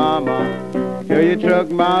truckin', mama, till you truck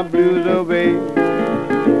my blues away.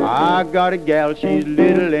 I got a gal, she's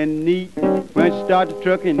little and neat. When she starts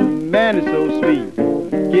truckin', man, it's so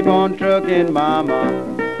sweet. Keep on truckin', mama,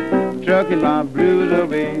 truckin' my blues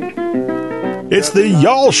away. It's the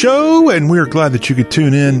Y'all Show, and we're glad that you could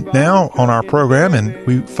tune in now on our program, and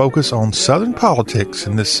we focus on Southern politics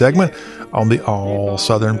in this segment on the All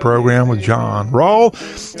Southern program with John Rawl.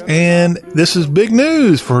 And this is big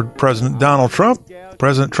news for President Donald Trump.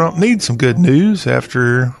 President Trump needs some good news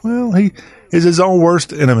after, well, he is his own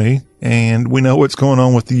worst enemy, and we know what's going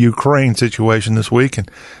on with the Ukraine situation this week, and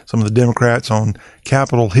some of the Democrats on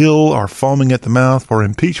Capitol Hill are foaming at the mouth for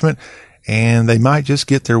impeachment, and they might just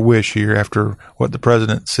get their wish here after what the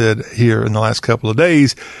president said here in the last couple of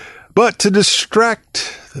days. But to distract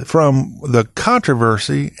from the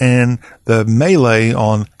controversy and the melee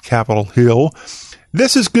on Capitol Hill,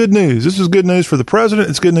 this is good news. This is good news for the president.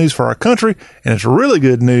 It's good news for our country. And it's really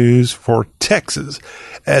good news for Texas,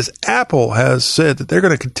 as Apple has said that they're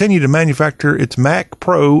going to continue to manufacture its Mac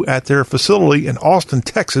Pro at their facility in Austin,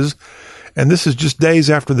 Texas. And this is just days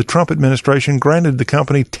after the Trump administration granted the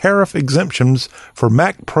company tariff exemptions for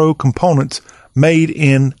Mac Pro components made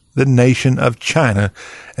in the nation of China.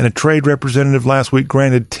 And a trade representative last week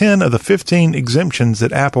granted 10 of the 15 exemptions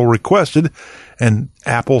that Apple requested. And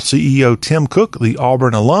Apple CEO Tim Cook, the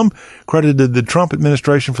Auburn alum, credited the Trump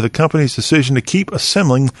administration for the company's decision to keep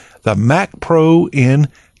assembling the Mac Pro in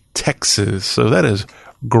Texas. So that is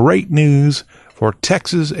great news for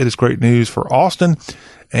Texas. It is great news for Austin.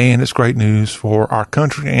 And it's great news for our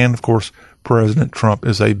country. And, of course, President Trump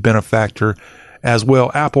is a benefactor as well.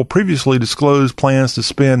 Apple previously disclosed plans to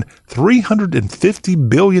spend $350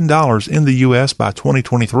 billion in the U.S. by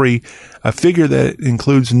 2023, a figure that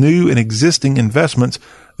includes new and existing investments.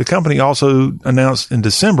 The company also announced in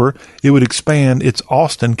December it would expand its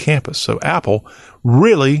Austin campus. So Apple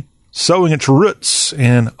really sowing its roots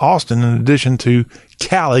in Austin, in addition to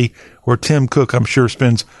Cali, where Tim Cook, I'm sure,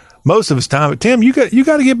 spends most of his time. But Tim, you got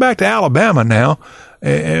to get back to Alabama now,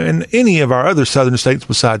 and any of our other southern states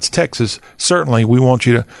besides Texas. Certainly, we want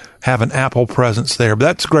you to have an Apple presence there. But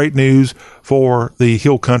that's great news for the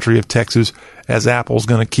hill country of Texas, as Apple's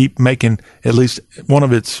going to keep making at least one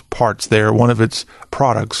of its parts there, one of its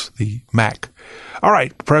products, the Mac. All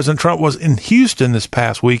right, President Trump was in Houston this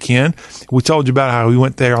past weekend. We told you about how he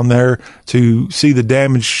went there to see the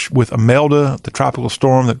damage with Imelda, the tropical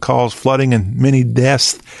storm that caused flooding and many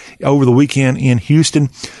deaths over the weekend in Houston.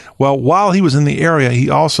 Well, while he was in the area, he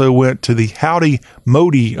also went to the Howdy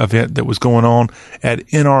Modi event that was going on at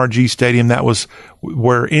NRG Stadium. That was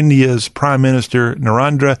where India's Prime Minister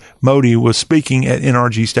Narendra Modi was speaking at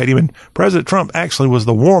NRG Stadium. And President Trump actually was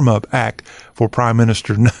the warm-up act for Prime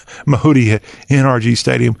Minister Modi at NRG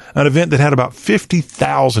Stadium, an event that had about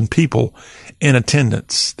 50,000 people in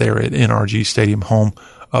attendance there at NRG Stadium, home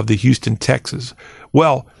of the Houston Texans.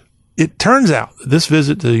 Well, it turns out this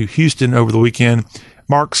visit to Houston over the weekend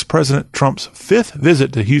marks President Trump's 5th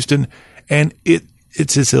visit to Houston, and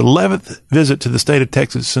it's his 11th visit to the state of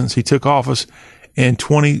Texas since he took office in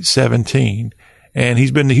 2017. And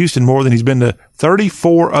he's been to Houston more than he's been to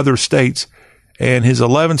 34 other states and his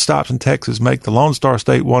 11 stops in Texas make the Lone Star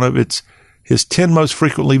State one of his 10 most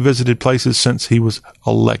frequently visited places since he was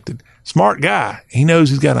elected. Smart guy. He knows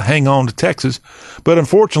he's got to hang on to Texas, but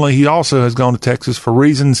unfortunately, he also has gone to Texas for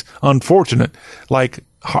reasons unfortunate, like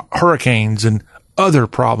hurricanes and other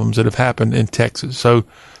problems that have happened in Texas. So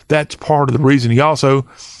that's part of the reason. He also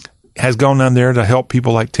has gone down there to help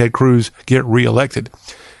people like Ted Cruz get reelected.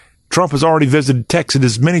 Trump has already visited Texas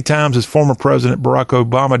as many times as former President Barack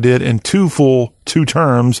Obama did in two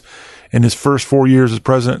terms. In his first 4 years as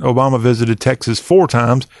president, Obama visited Texas 4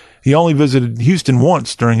 times. He only visited Houston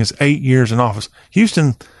once during his 8 years in office.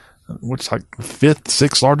 Houston, what's like the 5th,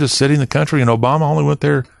 6th largest city in the country, and Obama only went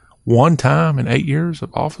there 1 time in 8 years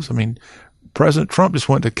of office. I mean, President Trump just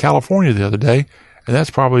went to California the other day, and that's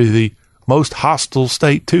probably the most hostile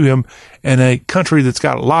state to him, and a country that's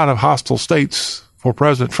got a lot of hostile states for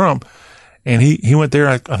President Trump. And he went there,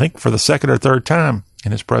 I think, for the 2nd or 3rd time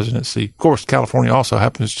in his presidency. Of course, California also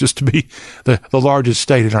happens just to be the largest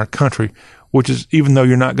state in our country, which is, even though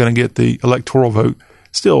you're not going to get the electoral vote,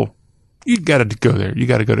 still, you got to go there. You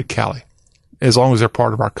got to go to Cali, as long as they're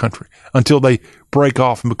part of our country, until they break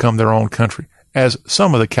off and become their own country, as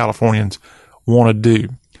some of the Californians want to do.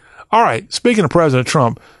 All right, speaking of President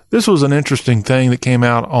Trump, this was an interesting thing that came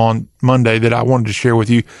out on Monday that I wanted to share with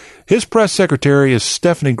you. His press secretary is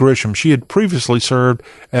Stephanie Grisham. She had previously served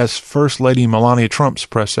as First Lady Melania Trump's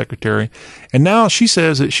press secretary, and now she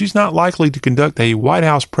says that she's not likely to conduct a White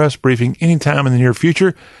House press briefing anytime in the near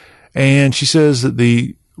future. And she says that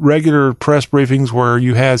the regular press briefings where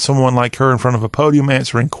you had someone like her in front of a podium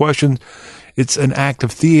answering questions, it's an act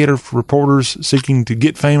of theater for reporters seeking to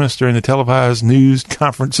get famous during the televised news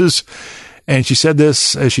conferences. And she said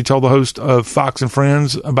this as she told the host of Fox and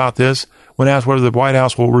Friends about this when asked whether the White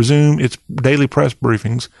House will resume its daily press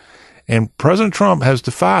briefings. And President Trump has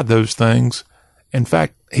defied those things. In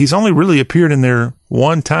fact, he's only really appeared in there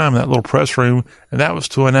one time in that little press room, and that was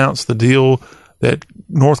to announce the deal that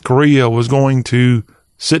North Korea was going to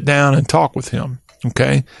sit down and talk with him.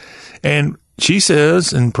 Okay. And she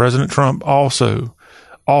says, and President Trump also,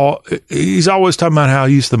 he's always talking about how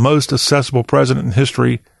he's the most accessible president in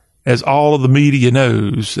history, as all of the media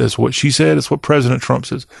knows. That's what she said. It's what President Trump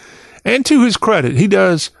says. And to his credit, he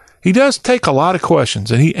does take a lot of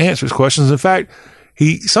questions, and he answers questions. In fact,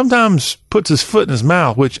 he sometimes puts his foot in his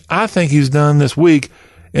mouth, which I think he's done this week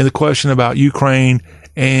in the question about Ukraine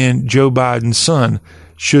and Joe Biden's son.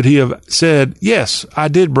 Should he have said, yes, I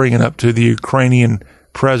did bring it up to the Ukrainian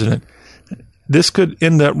president? This could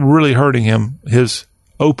end up really hurting him, his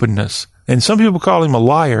openness. And some people call him a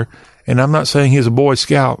liar. And I'm not saying he's a Boy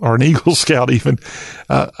Scout or an Eagle Scout even.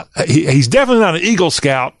 He's definitely not an Eagle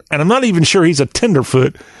Scout, and I'm not even sure he's a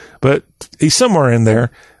tenderfoot, but he's somewhere in there.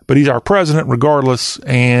 But he's our president regardless,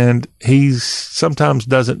 and he sometimes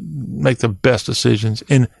doesn't make the best decisions,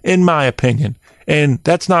 in my opinion. And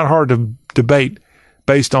that's not hard to debate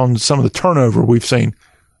based on some of the turnover we've seen.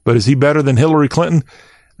 But is he better than Hillary Clinton?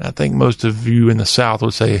 I think most of you in the South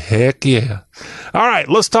would say, heck yeah. All right,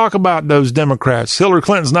 let's talk about those Democrats. Hillary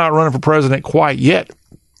Clinton's not running for president quite yet.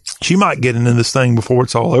 She might get into this thing before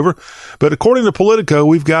it's all over. But according to Politico,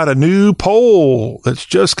 we've got a new poll that's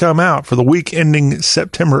just come out for the week ending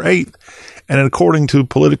September 8th. And according to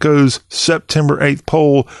Politico's September 8th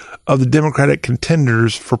poll of the Democratic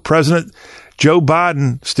contenders for president, Joe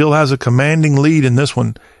Biden still has a commanding lead in this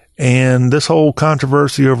one. And this whole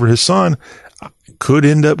controversy over his son could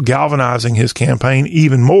end up galvanizing his campaign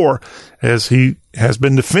even more, as he has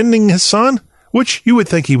been defending his son, which you would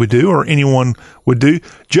think he would do, or anyone would do.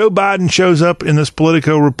 Joe Biden shows up in this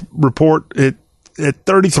Politico report at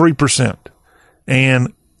 33%,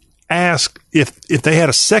 and ask if they had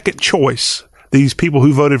a second choice, these people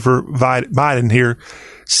who voted for Biden here,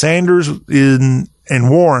 Sanders and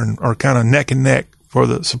Warren are kind of neck and neck for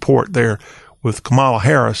the support there, with Kamala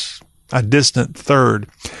Harris a distant third.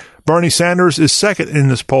 Bernie Sanders is second in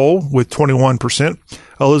this poll with 21%.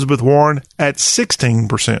 Elizabeth Warren at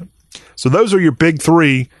 16%. So those are your big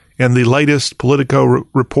three in the latest Politico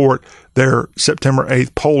report, their September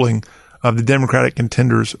 8th polling of the Democratic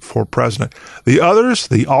contenders for president. The others,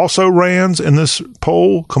 the also-rans in this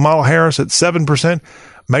poll, Kamala Harris at 7%,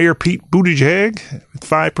 Mayor Pete Buttigieg at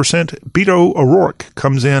 5%, Beto O'Rourke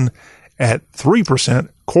comes in at 3%,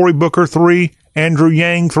 Cory Booker 3%, Andrew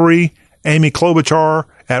Yang 3%, Amy Klobuchar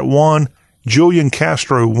at 1%, Julian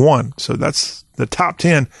Castro 1%. So that's the top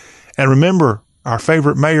 10. And remember, our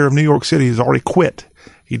favorite mayor of New York City has already quit.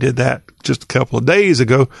 He did that just a couple of days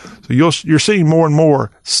ago. So you're seeing more and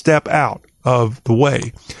more step out of the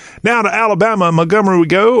way. Now to Alabama, Montgomery we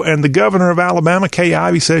go. And the governor of Alabama, Kay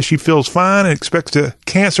Ivey, says she feels fine and expects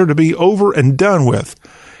cancer to be over and done with.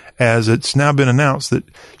 as it's now been announced that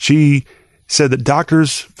she said that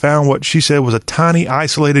doctors found what she said was a tiny,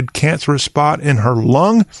 isolated cancerous spot in her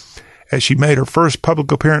lung as she made her first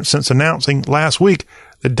public appearance since announcing last week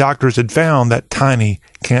that doctors had found that tiny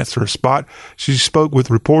cancerous spot. She spoke with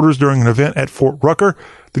reporters during an event at Fort Rucker.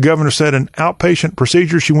 The governor said an outpatient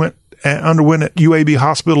procedure she underwent at UAB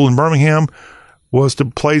Hospital in Birmingham was to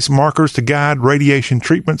place markers to guide radiation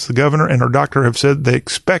treatments. The governor and her doctor have said they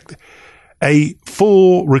expect a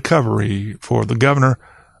full recovery for the governor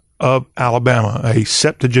of Alabama, a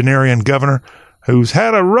septuagenarian governor who's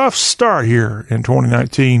had a rough start here in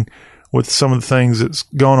 2019 with some of the things that's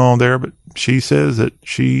going on there. But she says that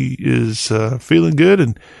she is feeling good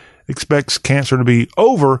and expects cancer to be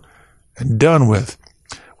over and done with.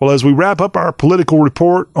 Well, as we wrap up our political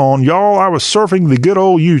report on Y'all, I was surfing the good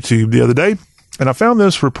old YouTube the other day, and I found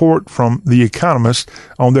this report from The Economist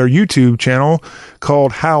on their YouTube channel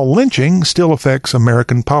called How Lynching Still Affects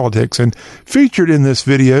American Politics. And featured in this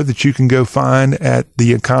video that you can go find at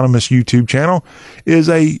The Economist YouTube channel is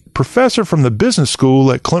a professor from the business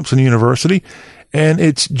school at Clemson University, and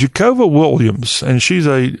it's Jacova Williams, and she's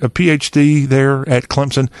a PhD there at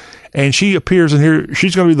Clemson, and she appears in here.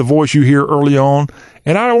 She's going to be the voice you hear early on,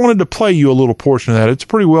 and I wanted to play you a little portion of that. It's a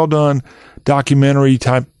pretty well done documentary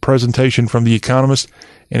type presentation from The Economist.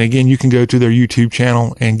 And again, you can go to their YouTube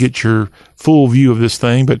channel and get your full view of this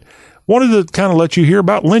thing. But wanted to kind of let you hear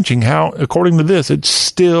about lynching, how, according to this, it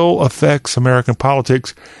still affects American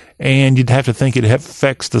politics. And you'd have to think it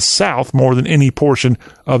affects the South more than any portion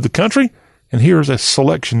of the country. And here's a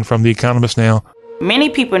selection from The Economist now. Many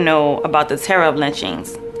people know about the terror of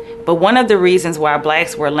lynchings, but one of the reasons why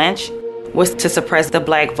blacks were lynched was to suppress the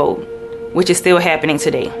black vote, which is still happening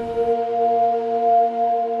today.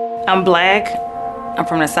 I'm black, I'm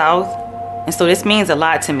from the South, and so this means a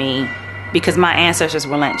lot to me because my ancestors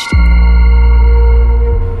were lynched.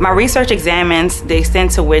 My research examines the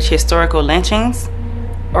extent to which historical lynchings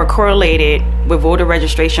are correlated with voter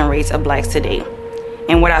registration rates of blacks today.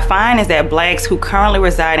 And what I find is that blacks who currently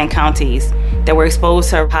reside in counties that were exposed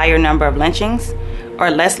to a higher number of lynchings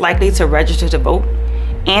are less likely to register to vote,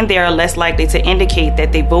 and they are less likely to indicate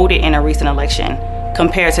that they voted in a recent election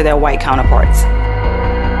compared to their white counterparts.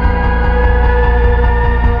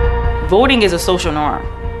 Voting is a social norm.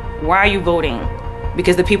 Why are you voting?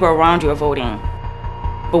 Because the people around you are voting.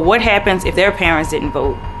 But what happens if their parents didn't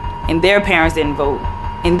vote, and their parents didn't vote,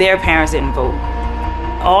 and their parents didn't vote?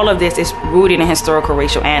 All of this is rooted in historical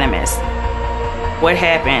racial animus. What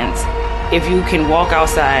happens if you can walk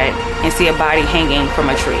outside and see a body hanging from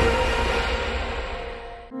a tree?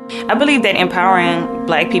 I believe that empowering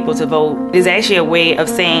black people to vote is actually a way of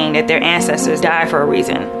saying that their ancestors died for a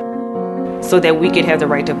reason, so that we could have the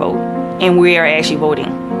right to vote. And we are actually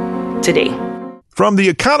voting today. From The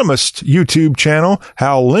Economist YouTube channel,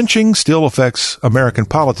 How Lynching Still Affects American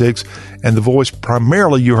Politics. And the voice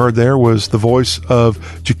primarily you heard there was the voice of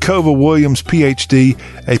Jacova Williams, PhD,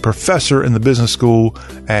 a professor in the business school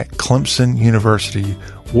at Clemson University,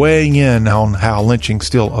 weighing in on how lynching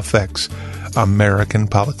still affects American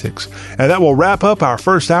politics. And that will wrap up our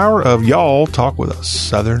first hour of Y'all Talk With a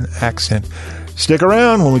Southern Accent. Stick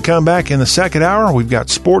around. When we come back in the second hour, we've got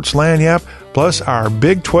Sports Lagniappe, plus our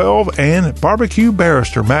Big 12 and barbecue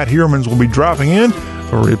barrister. Matt Hiermans will be dropping in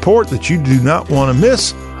for a report that you do not want to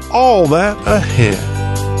miss. All that ahead.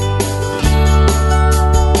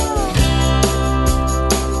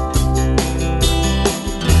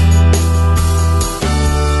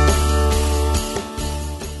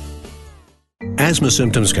 Asthma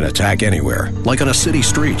symptoms can attack anywhere, like on a city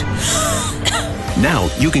street. Now,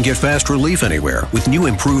 you can get fast relief anywhere with new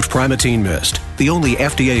improved Primatene Mist, the only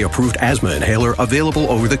FDA-approved asthma inhaler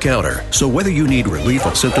available over the counter. So whether you need relief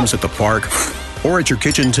of symptoms at the park or at your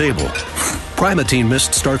kitchen table, Primatene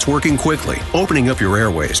Mist starts working quickly, opening up your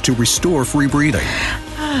airways to restore free breathing.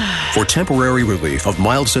 For temporary relief of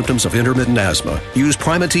mild symptoms of intermittent asthma, use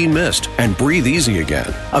Primatene Mist and breathe easy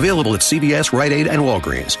again. Available at CVS, Rite Aid, and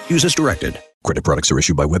Walgreens. Use as directed. Credit products are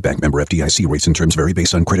issued by WebBank, member FDIC. Rates and terms vary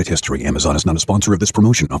based on credit history. Amazon is not a sponsor of this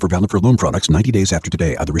promotion. Offer valid for loan products 90 days after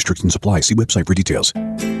today. Other restrictions apply. See website for details.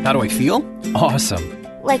 How do I feel? Awesome.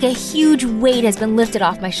 Like a huge weight has been lifted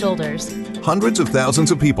off my shoulders. Hundreds of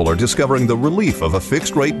thousands of people are discovering the relief of a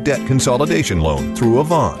fixed-rate debt consolidation loan through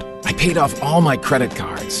Avant. I paid off all my credit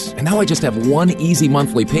cards, and now I just have one easy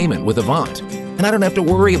monthly payment with Avant. And I don't have to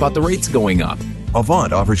worry about the rates going up.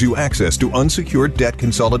 Avant offers you access to unsecured debt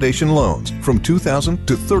consolidation loans from $2,000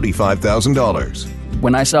 to $35,000.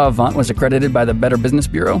 When I saw Avant was accredited by the Better Business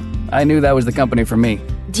Bureau, I knew that was the company for me.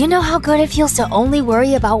 Do you know how good it feels to only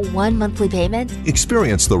worry about one monthly payment?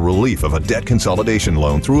 Experience the relief of a debt consolidation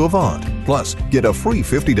loan through Avant. Plus, get a free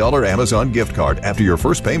 $50 Amazon gift card after your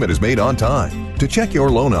first payment is made on time. To check your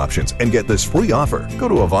loan options and get this free offer, go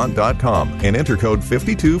to Avant.com and enter code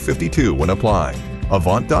 5252 when applying.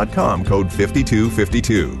 Avant.com, code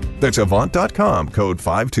 5252. That's Avant.com, code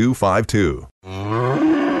 5252.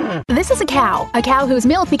 This is a cow whose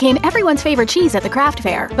milk became everyone's favorite cheese at the craft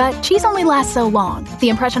fair. But cheese only lasts so long. The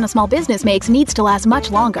impression a small business makes needs to last much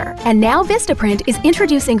longer. And now Vistaprint is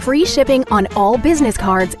introducing free shipping on all business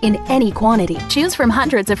cards in any quantity. Choose from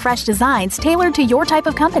hundreds of fresh designs tailored to your type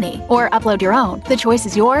of company, or upload your own. The choice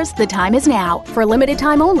is yours. The time is now. For a limited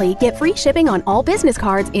time only, get free shipping on all business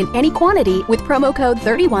cards in any quantity with promo code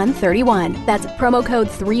 3131. That's promo code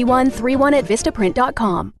 3131 at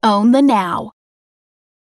Vistaprint.com. Own the now.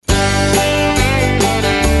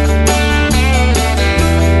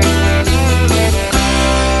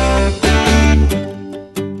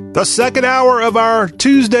 The second hour of our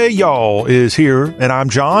Tuesday Y'all is here, and I'm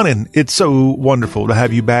John, and it's so wonderful to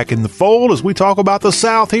have you back in the fold as we talk about the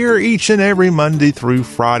South here each and every Monday through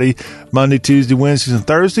Friday. Monday, Tuesday, Wednesdays, and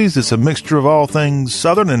Thursdays. It's a mixture of all things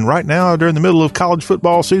Southern, and right now, during the middle of college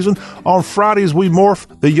football season, on Fridays, we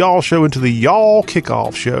morph the Y'all Show into the Y'all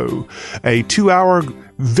Kickoff Show, a 2-hour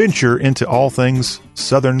venture into all things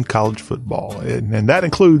Southern college football, and that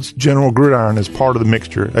includes General Gridiron as part of the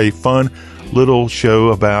mixture, a fun little show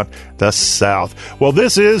about the South. Well,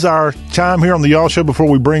 this is our time here on the Y'all Show before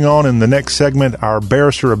we bring on in the next segment our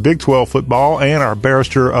barrister of Big 12 football and our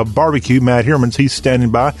barrister of barbecue, Matt Hermans. He's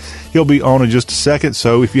standing by. He'll be on in just a second.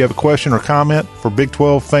 So if you have a question or comment for Big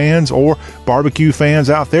 12 fans or barbecue fans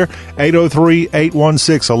out there,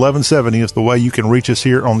 803-816-1170 is the way you can reach us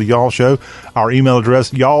here on the Y'all Show. Our email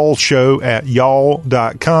address,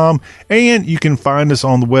 y'allshow@y'all.com, and you can find us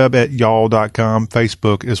on the web at y'all.com,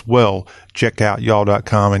 Facebook as well. Check out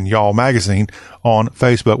y'all.com and Y'all Magazine on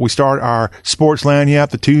Facebook. We start our Sports Lanyap,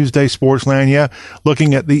 the Tuesday Sports Lanyap,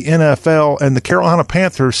 looking at the NFL, and the Carolina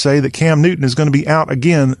Panthers say that Cam Newton is going to be out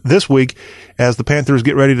again this week as the Panthers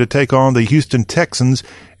get ready to take on the Houston Texans,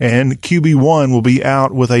 and QB1 will be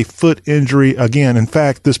out with a foot injury again. In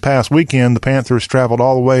fact, this past weekend, the Panthers traveled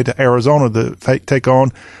all the way to Arizona to take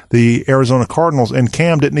on the Arizona Cardinals, and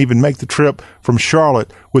Cam didn't even make the trip from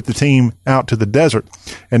Charlotte with the team out to the desert.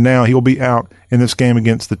 And now he'll be out in this game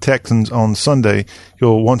against the Texans on Sunday.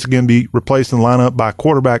 He'll once again be replaced in the lineup by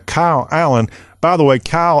quarterback Kyle Allen. By the way,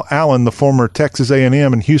 Kyle Allen, the former Texas A&M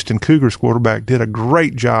and Houston Cougars quarterback, did a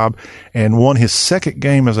great job and won his second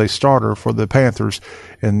game as a starter for the Panthers,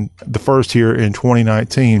 and the first here in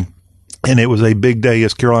 2019. And it was a big day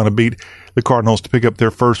as Carolina beat the Cardinals to pick up their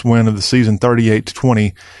first win of the season,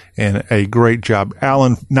 38-20, and a great job.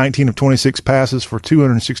 Allen, 19 of 26 passes for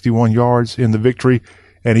 261 yards in the victory,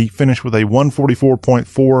 and he finished with a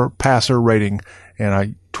 144.4 passer rating. And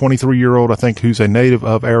a 23-year-old, I think, who's a native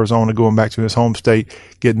of Arizona, going back to his home state,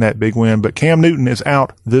 getting that big win. But Cam Newton is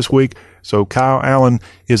out this week, so Kyle Allen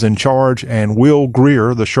is in charge, and Will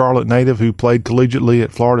Grier, the Charlotte native who played collegiately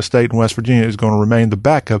at Florida State and West Virginia, is going to remain the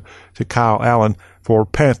backup to Kyle Allen for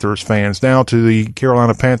Panthers fans. Now to the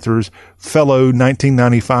Carolina Panthers' fellow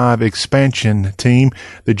 1995 expansion team,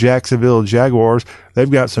 the Jacksonville Jaguars. They've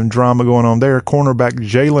got some drama going on there. Cornerback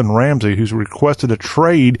Jalen Ramsey, who's requested a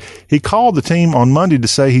trade, he called the team on Monday to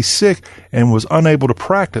say he's sick and was unable to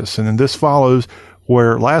practice. And then this follows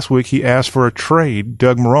where last week he asked for a trade.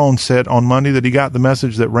 Doug Marrone said on Monday that he got the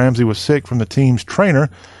message that Ramsey was sick from the team's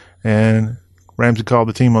trainer, and Ramsey called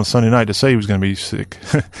the team on Sunday night to say he was going to be sick.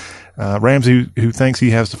 Ramsey, who thinks he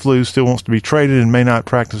has the flu, still wants to be traded and may not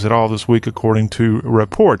practice at all this week, according to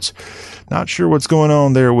reports. Not sure what's going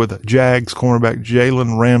on there with Jags cornerback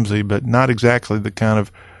Jalen Ramsey, but not exactly the kind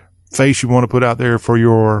of face you want to put out there for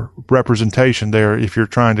your representation there if you're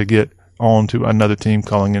trying to get on to another team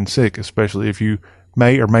calling in sick, especially if you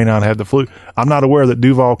may or may not have the flu. I'm not aware that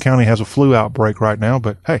Duval County has a flu outbreak right now,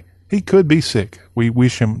 but hey, he could be sick. We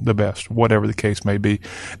wish him the best, whatever the case may be.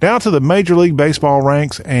 Now to the Major League Baseball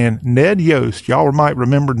ranks, and Ned Yost. Y'all might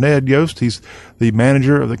remember Ned Yost. He's the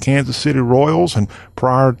manager of the Kansas City Royals, and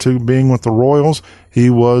prior to being with the Royals, he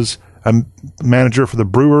was a manager for the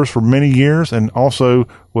Brewers for many years, and also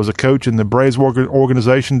was a coach in the Braves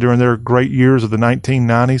organization during their great years of the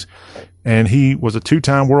 1990s. And he was a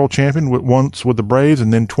 2-time world champion, once with the Braves,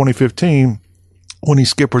 and then 2015 when he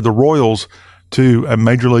skippered the Royals to a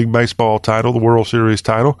Major League Baseball title, the World Series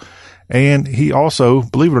title. And he also,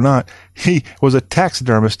 believe it or not, he was a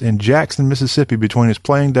taxidermist in Jackson, Mississippi between his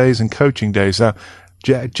playing days and coaching days. Now,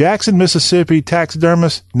 Jackson, Mississippi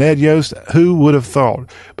taxidermist Ned Yost, who would have thought?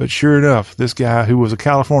 But sure enough, this guy who was a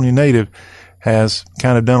California native has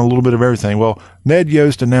kind of done a little bit of everything. Well, Ned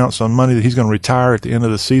Yost announced on Monday that he's going to retire at the end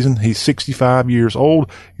of the season. He's 65 years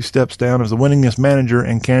old. He steps down as the winningest manager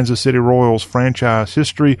in Kansas City Royals franchise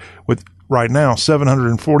history with right now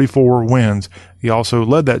 744 wins. He also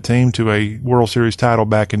led that team to a World Series title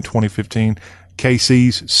back in 2015,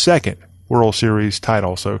 KC's second World Series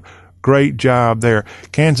title. So great job there.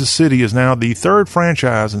 Kansas City is now the third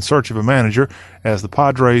franchise in search of a manager, as the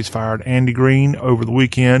Padres fired Andy Green over the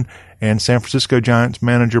weekend, and San Francisco Giants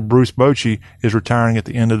manager Bruce Bochy is retiring at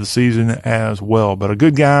the end of the season as well. But a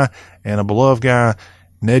good guy and a beloved guy,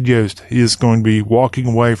 Ned Yost, is going to be walking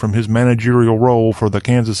away from his managerial role for the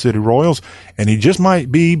Kansas City Royals, and he just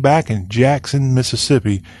might be back in Jackson,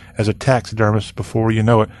 Mississippi as a taxidermist before you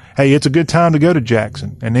know it. Hey, it's a good time to go to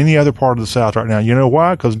Jackson and any other part of the South right now. You know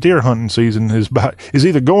why? Because deer hunting season is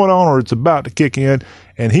either going on or it's about to kick in,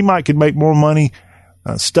 and he could make more money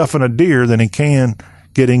stuffing a deer than he can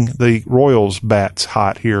getting the Royals bats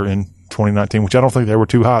hot here in 2019, which I don't think they were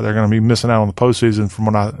too hot. They're going to be missing out on the postseason from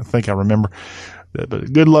what I think I remember.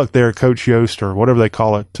 But good luck there, Coach Yost, or whatever they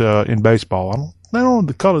call it in baseball. I don't know what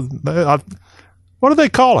they call it. What do they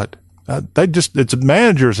call it? It's a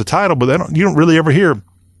manager, it's a title, but you don't really ever hear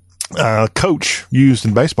coach used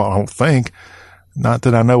in baseball, I don't think. Not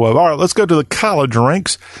that I know of. All right, let's go to the college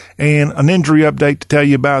ranks and an injury update to tell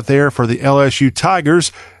you about there for the LSU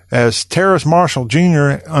Tigers. As Terrace Marshall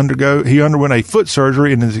Jr. underwent a foot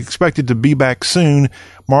surgery and is expected to be back soon.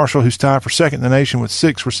 Marshall, who's tied for second in the nation with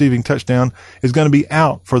 6 receiving touchdowns, is going to be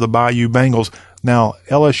out for the Bayou Bengals. Now,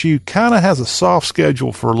 LSU kind of has a soft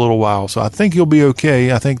schedule for a little while, so I think he'll be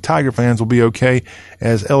okay. I think Tiger fans will be okay,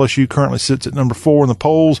 as LSU currently sits at number 4 in the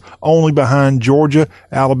polls, only behind Georgia,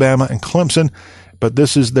 Alabama, and Clemson. But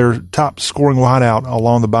this is their top scoring wideout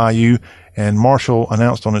along the Bayou. And Marshall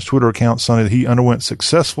announced on his Twitter account Sunday that he underwent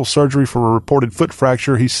successful surgery for a reported foot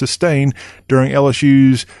fracture he sustained during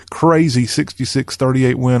LSU's crazy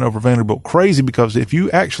 66-38 win over Vanderbilt. Crazy because if you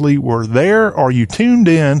actually were there or you tuned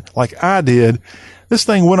in like I did, this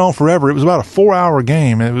thing went on forever. It was about a 4-hour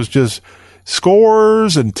game, and it was just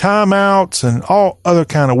scores and timeouts and all other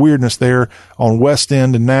kind of weirdness there on West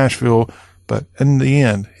End in Nashville. But in the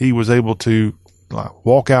end, he was able to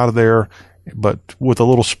walk out of there, but with a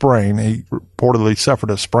little sprain. He reportedly suffered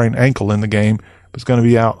a sprained ankle in the game, but is going to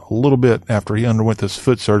be out a little bit after he underwent this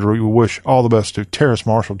foot surgery. We wish all the best to Terrace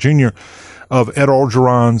Marshall Jr. of Ed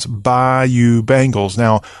Orgeron's Bayou Bengals.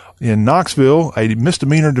 Now, in Knoxville, a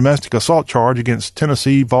misdemeanor domestic assault charge against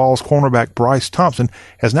Tennessee Vols cornerback Bryce Thompson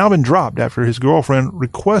has now been dropped after his girlfriend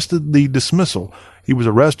requested the dismissal. He was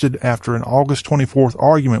arrested after an August 24th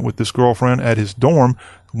argument with this girlfriend at his dorm.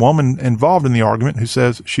 The woman involved in the argument, who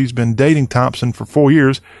says she's been dating Thompson for 4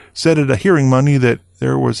 years, said at a hearing Monday that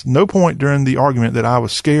there was no point during the argument that I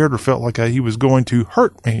was scared or felt like he was going to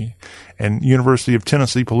hurt me. And University of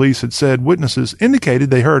Tennessee police had said witnesses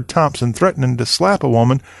indicated they heard Thompson threatening to slap a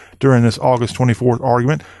woman during this August 24th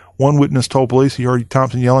argument. One witness told police he heard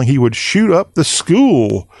Thompson yelling he would shoot up the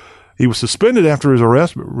school. He was suspended after his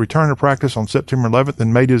arrest, but returned to practice on September 11th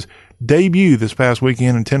and made his debut this past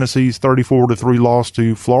weekend in Tennessee's 34-3 loss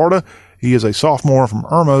to Florida. He is a sophomore from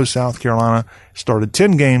Irmo, South Carolina, started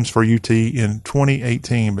 10 games for UT in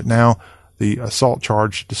 2018, but now the assault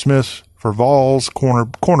charge dismissed for Vols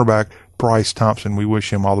cornerback Bryce Thompson. We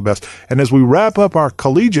wish him all the best. And as we wrap up our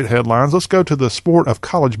collegiate headlines, let's go to the sport of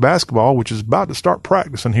college basketball, which is about to start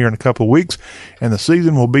practicing here in a couple of weeks, and the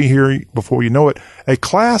season will be here before you know it. A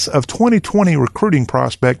class of 2020 recruiting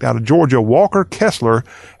prospect out of Georgia, Walker Kessler,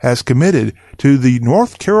 has committed to the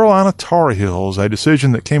North Carolina Tar Heels, a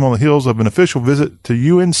decision that came on the heels of an official visit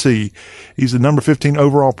to UNC. He's the number 15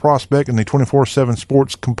 overall prospect in the 24/7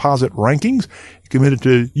 Sports Composite rankings. He committed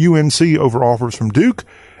to UNC over offers from Duke,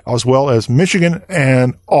 as well as Michigan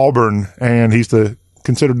and Auburn. And he's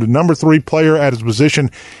considered the number 3 player at his position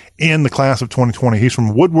in the class of 2020. He's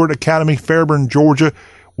from Woodward Academy, Fairburn, Georgia.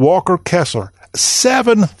 Walker Kessler,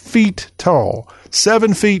 7 feet tall,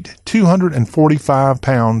 7 feet, 245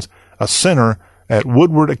 pounds, a center at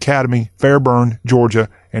Woodward Academy, Fairburn, Georgia.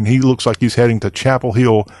 And he looks like he's heading to Chapel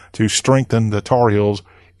Hill to strengthen the Tar Heels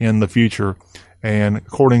in the future. And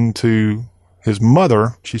according to his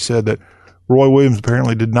mother, she said that Roy Williams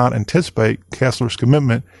apparently did not anticipate Kessler's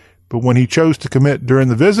commitment, but when he chose to commit during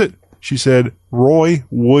the visit, she said Roy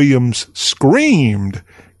Williams screamed.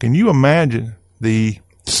 Can you imagine the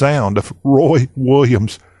sound of Roy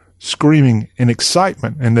Williams screaming in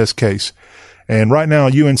excitement in this case? And right now,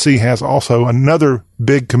 UNC has also another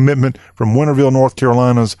big commitment from Winterville, North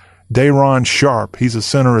Carolina's Dayron Sharp. He's a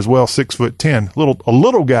center as well, 6'10", a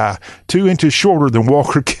little guy, 2 inches shorter than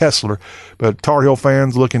Walker Kessler. But Tar Heel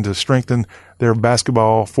fans looking to strengthen their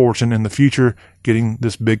basketball fortune in the future, getting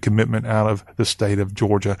this big commitment out of the state of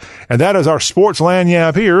Georgia. And that is our Sports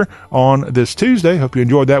Lagniappe here on this Tuesday. Hope you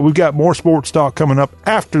enjoyed that. We've got more sports talk coming up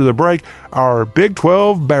after the break. Our Big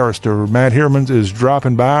 12 barrister, Matt Hermans, is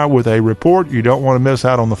dropping by with a report. You don't want to miss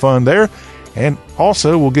out on the fun there. And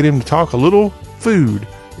also, we'll get him to talk a little food.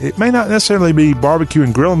 It may not necessarily be barbecue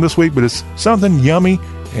and grilling this week, but it's something yummy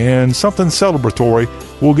and something celebratory.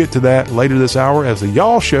 We'll get to that later this hour as the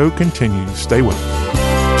Y'all Show continues. Stay with us.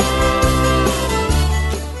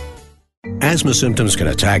 Asthma symptoms can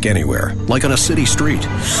attack anywhere, like on a city street.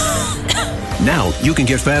 Now you can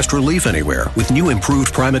get fast relief anywhere with new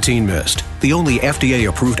improved Primatene Mist, the only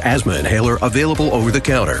FDA-approved asthma inhaler available over the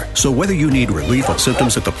counter. So whether you need relief of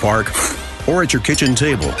symptoms at the park or at your kitchen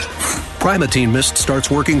table, Primatene Mist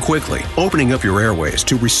starts working quickly, opening up your airways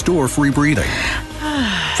to restore free breathing.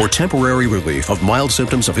 For temporary relief of mild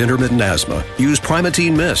symptoms of intermittent asthma, use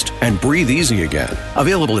Primatene Mist and breathe easy again.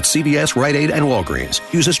 Available at CVS, Rite Aid, and Walgreens.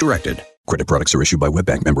 Use as directed. Credit products are issued by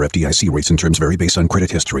WebBank, member FDIC. Rates and terms vary based on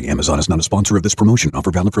credit history. Amazon is not a sponsor of this promotion.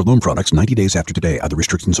 Offer valid for loan products 90 days after today. Other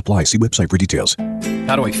restrictions apply. See website for details.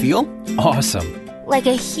 How do I feel? Awesome. Like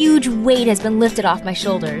a huge weight has been lifted off my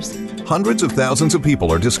shoulders. Hundreds of thousands of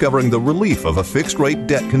people are discovering the relief of a fixed-rate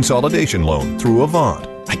debt consolidation loan through Avant.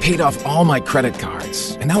 I paid off all my credit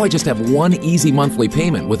cards, and now I just have one easy monthly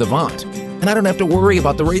payment with Avant. And I don't have to worry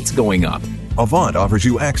about the rates going up. Avant offers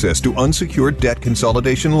you access to unsecured debt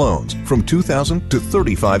consolidation loans from $2,000 to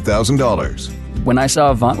 $35,000. When I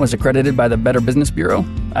saw Avant was accredited by the Better Business Bureau,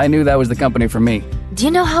 I knew that was the company for me. Do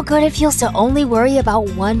you know how good it feels to only worry about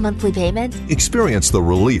one monthly payment? Experience the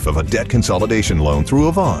relief of a debt consolidation loan through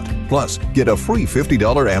Avant. Plus, get a free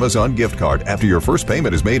 $50 Amazon gift card after your first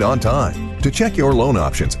payment is made on time. To check your loan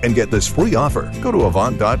options and get this free offer, go to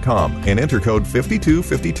Avant.com and enter code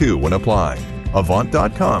 5252 when applying.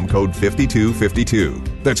 Avant.com, code 5252.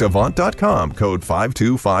 That's Avant.com, code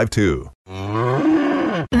 5252.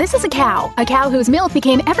 This is a cow whose milk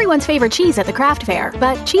became everyone's favorite cheese at the craft fair.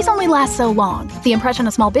 But cheese only lasts so long. The impression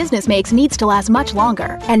a small business makes needs to last much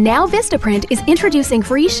longer. And now Vistaprint is introducing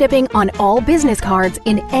free shipping on all business cards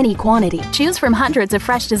in any quantity. Choose from hundreds of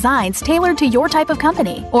fresh designs tailored to your type of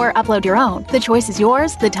company, or upload your own. The choice is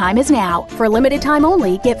yours. The time is now. For a limited time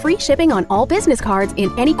only, get free shipping on all business cards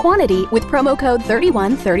in any quantity with promo code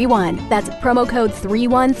 3131. That's promo code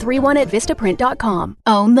 3131 at Vistaprint.com.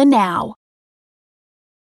 Own the now.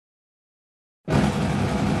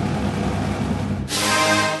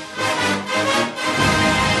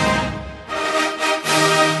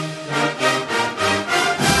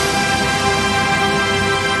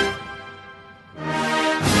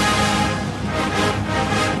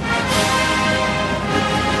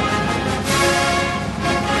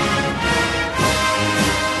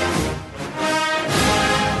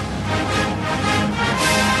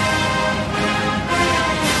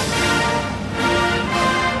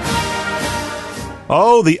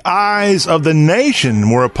 Oh, the eyes of the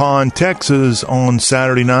nation were upon Texas on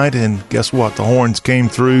Saturday night, and guess what? The Horns came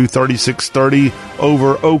through 36-30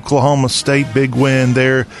 over Oklahoma State. Big win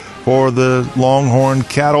there for the Longhorn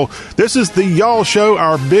Cattle. This is the Y'all Show,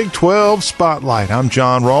 our Big 12 Spotlight. I'm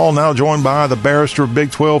John Rawl, now joined by the barrister of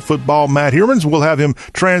Big 12 football, Matt Hermans. We'll have him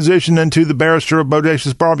transition into the barrister of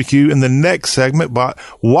Bodacious Barbecue in the next segment. But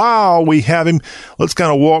while we have him, let's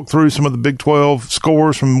kind of walk through some of the Big 12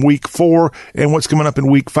 scores from Week 4 and what's coming up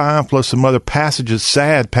in Week 5, plus some other passages,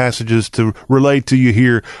 sad passages to relate to you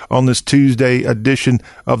here on this Tuesday edition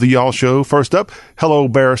of the Y'all Show. First up, hello,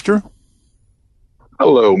 barrister.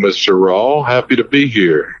 Hello, Mr. Rawl. Happy to be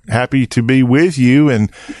here. Happy to be with you.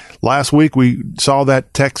 And last week we saw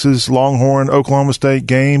that Texas Longhorn Oklahoma State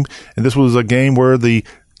game, and this was a game where the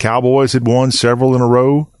Cowboys had won several in a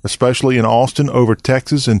row, especially in Austin over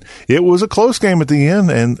Texas, and it was a close game at the end,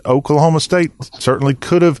 and Oklahoma State certainly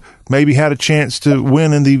could have maybe had a chance to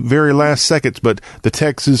win in the very last seconds, but the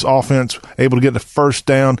Texas offense able to get the first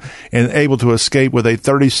down and able to escape with a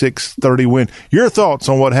 36-30 win. Your thoughts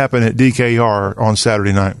on what happened at DKR on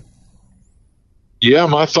Saturday night? Yeah,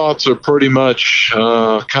 my thoughts are pretty much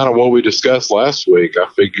kind of what we discussed last week. I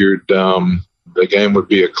figured the game would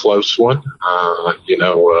be a close one.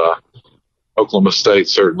 Oklahoma State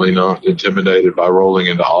certainly not intimidated by rolling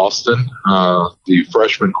into Austin. The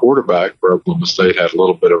freshman quarterback for Oklahoma State had a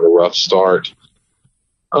little bit of a rough start,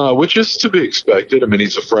 which is to be expected. I mean,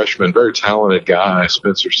 he's a freshman, very talented guy,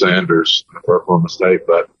 Spencer Sanders for Oklahoma State,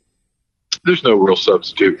 but there's no real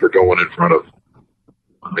substitute for going in front of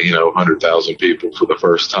 100,000 people for the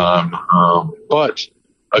first time. But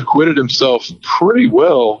acquitted himself pretty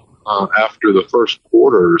well after the first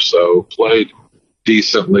quarter or so, played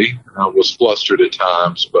decently, was flustered at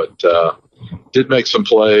times, but did make some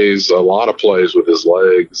plays, a lot of plays with his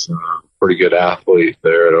legs. Pretty good athlete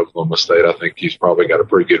there at Oklahoma State. I think he's probably got a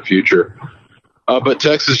pretty good future. But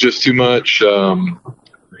Texas just too much,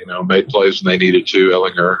 made plays when they needed to.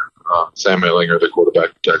 Sam Ehlinger, the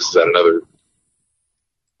quarterback of Texas, had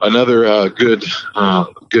another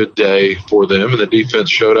good day for them, and the defense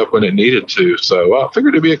showed up when it needed to. So I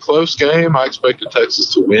figured it'd be a close game. I expected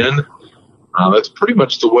Texas to win. That's pretty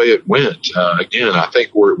much the way it went. Again, I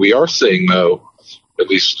think we are seeing, though, at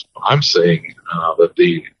least I'm seeing, that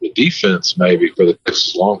the defense maybe for the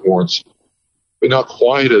Texas Longhorns, but not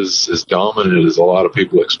quite as dominant as a lot of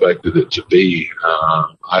people expected it to be.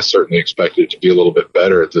 I certainly expected it to be a little bit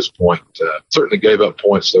better at this point. Certainly gave up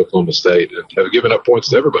points to Oklahoma State and have given up points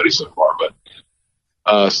to everybody so far,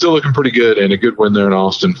 but still looking pretty good, and a good win there in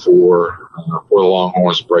Austin for the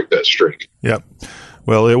Longhorns to break that streak. Yep.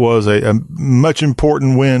 Well, it was a much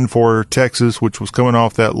important win for Texas, which was coming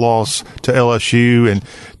off that loss to LSU. And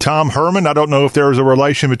Tom Herman, I don't know if there was a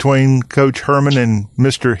relation between Coach Herman and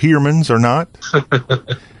Mr. Heermans or not.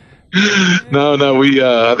 No,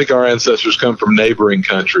 I think our ancestors come from neighboring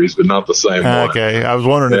countries, but not the same one. Okay, I was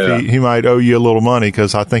wondering if he might owe you a little money,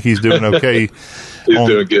 because I think he's doing okay. He's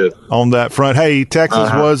doing good on that front. Hey,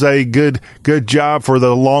 Texas was a good job for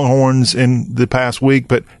the Longhorns in the past week,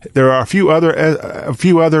 but there are a few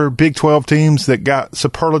other Big 12 teams that got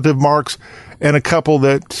superlative marks, and a couple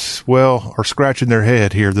that, well, are scratching their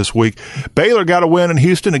head here this week. Baylor got a win in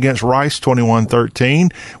Houston against Rice,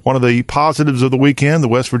 21-13. One of the positives of the weekend, the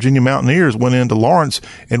West Virginia Mountaineers went into Lawrence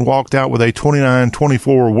and walked out with a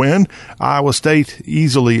 29-24 win. Iowa State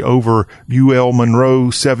easily over UL Monroe,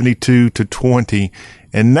 72-20.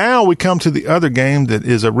 And now we come to the other game that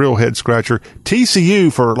is a real head scratcher.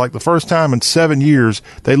 TCU, for like the first time in 7 years,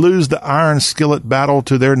 they lose the Iron Skillet battle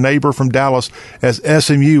to their neighbor from Dallas as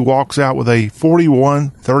SMU walks out with a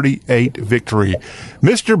 41-38 victory.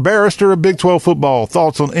 Mr. Barrister of Big 12 football,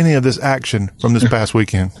 thoughts on any of this action from this past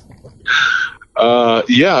weekend?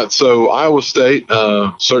 So Iowa State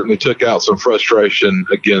certainly took out some frustration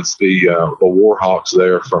against the Warhawks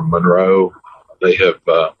there from Monroe. They have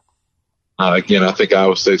again, I think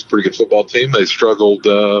Iowa State's a pretty good football team. They struggled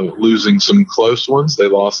losing some close ones. They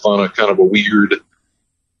lost on a kind of a weird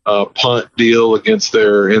punt deal against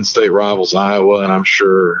their in-state rivals, Iowa, and I'm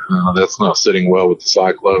sure that's not sitting well with the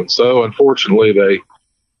Cyclones. So, unfortunately, the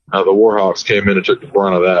Warhawks came in and took the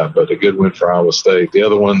brunt of that, but a good win for Iowa State. The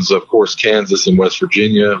other ones, of course, Kansas and West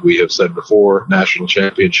Virginia. We have said before, national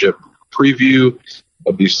championship preview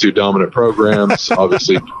of these two dominant programs.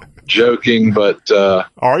 Obviously, joking, but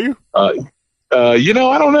are you? I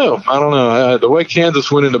don't know. The way Kansas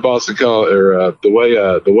went into Boston College, or the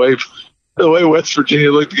way West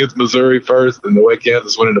Virginia looked against Missouri first, and the way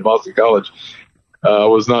Kansas went into Boston College, I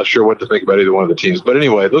was not sure what to think about either one of the teams. But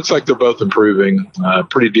anyway, it looks like they're both improving.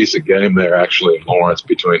 Pretty decent game there, actually, in Lawrence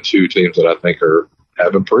between two teams that I think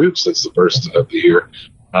have improved since the first of the year.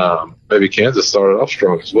 Maybe Kansas started off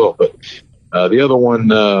strong as well, but the other one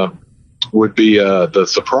would be the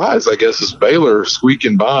surprise, I guess, is Baylor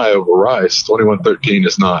squeaking by over Rice. 21-13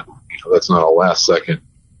 is not, that's not a last-second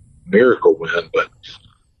miracle win, but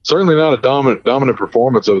certainly not a dominant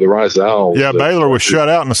performance over the Rice Owls. Yeah, Baylor was shut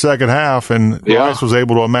out in the second half, and Rice was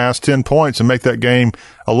able to amass 10 points and make that game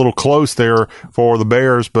a little close there for the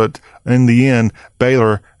Bears, but in the end,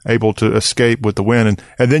 Baylor able to escape with the win.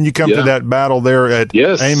 And then you come to that battle there at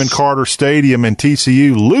Amon Carter Stadium, and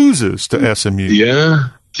TCU loses to SMU. Yeah.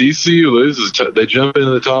 TCU loses. They jump into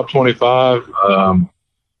the top 25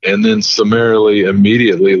 and then summarily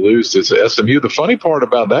immediately lose to SMU. The funny part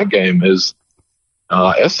about that game is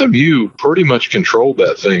SMU pretty much controlled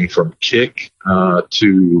that thing from kick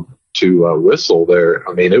to whistle there.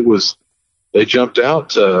 I mean, they jumped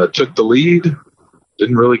out, took the lead,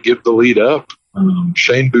 didn't really give the lead up.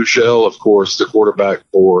 Shane Buechele, of course, the quarterback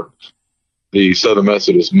for the Southern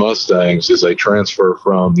Methodist Mustangs, is a transfer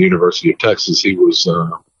from the University of Texas. He was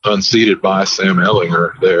unseated by Sam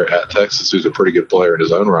Ehlinger there at Texas, who's a pretty good player in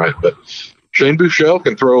his own right. But Shane Buechele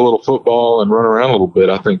can throw a little football and run around a little bit.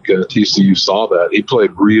 I think TCU saw that. He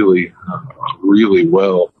played really, really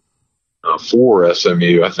well for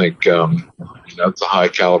SMU. I think it's a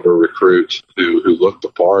high-caliber recruit who looked the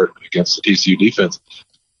part against the TCU defense.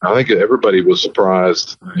 I think everybody was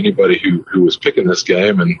surprised, anybody who was picking this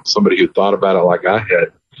game and somebody who thought about it like I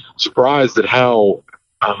had, surprised at how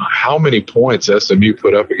many points SMU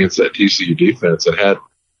put up against that TCU defense, and had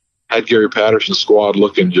Gary Patterson's squad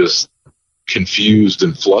looking just confused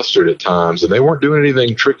and flustered at times. And they weren't doing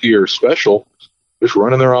anything tricky or special. just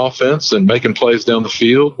running their offense and making plays down the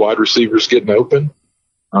field, wide receivers getting open.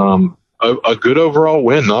 A good overall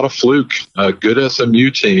win, not a fluke. A good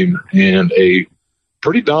SMU team and a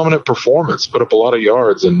pretty dominant performance. Put up a lot of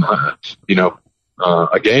yards and,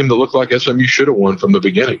 a game that looked like SMU should have won from the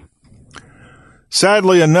beginning.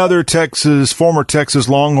 Sadly, another former Texas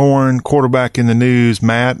Longhorn quarterback in the news,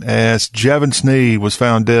 Matt, as Jevan Snead was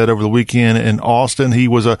found dead over the weekend in Austin. He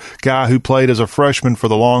was a guy who played as a freshman for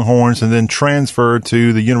the Longhorns and then transferred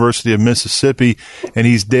to the University of Mississippi, and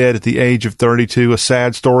he's dead at the age of 32. A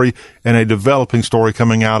sad story and a developing story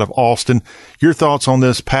coming out of Austin. Your thoughts on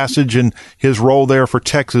this passage and his role there for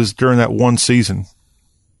Texas during that one season?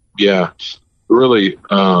 Yeah, really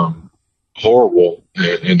horrible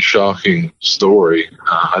and shocking story.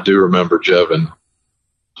 I do remember Jevan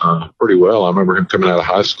pretty well. I remember him coming out of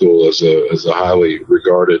high school as a highly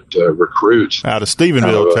regarded recruit out of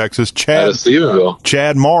Stephenville, Texas. Out of Stephenville.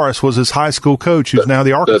 Chad Morris was his high school coach, who's now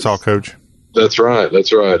the Arkansas coach. That's right.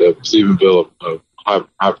 Stephenville, a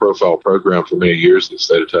high-profile program for many years in the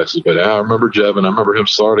state of Texas. But I remember Jevan. I remember him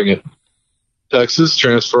starting at Texas,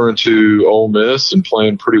 transferring to Ole Miss, and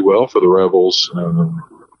playing pretty well for the Rebels.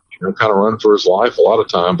 Kind of run for his life a lot of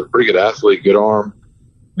time, but pretty good athlete, good arm.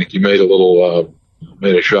 I think he made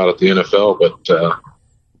a shot at the NFL, but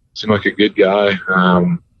seemed like a good guy,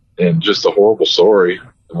 and just a horrible story.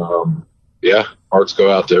 Hearts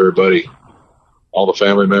go out to everybody, all the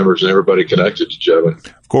family members and everybody connected to Jevan.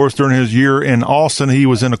 Of course, during his year in Austin, he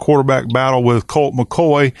was in a quarterback battle with Colt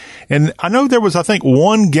McCoy. And I know there was, I think,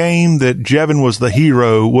 one game that Jevan was the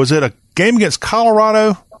hero. Was it a game against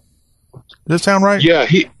Colorado? Does that sound right?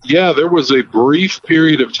 Yeah, there was a brief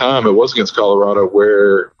period of time, it was against Colorado,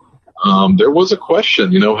 where there was a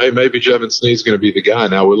question, hey, maybe Jevan Snead's going to be the guy.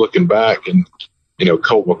 Now we're looking back, and,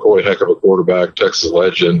 Colt McCoy, heck of a quarterback, Texas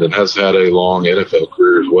legend, and has had a long NFL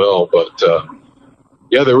career as well. But,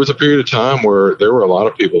 there was a period of time where there were a lot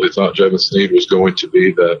of people who thought Jevan Snead was going to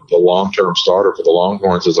be the long-term starter for the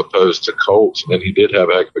Longhorns as opposed to Colt, and he did have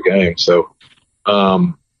a heck of a game. So,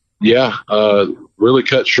 really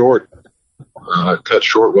cut short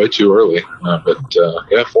way too early.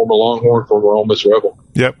 Former Longhorn, former Ole Miss Rebel.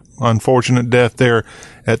 Yep. Unfortunate death there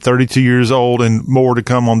at 32 years old, and more to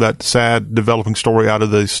come on that sad developing story out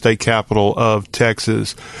of the state capital of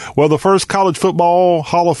Texas. Well, the first college football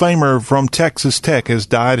Hall of Famer from Texas Tech has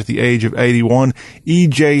died at the age of 81,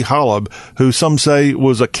 E.J. Holub, who some say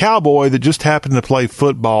was a cowboy that just happened to play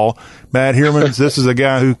football. Matt Hermans, this is a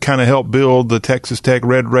guy who kind of helped build the Texas Tech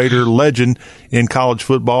Red Raider legend in college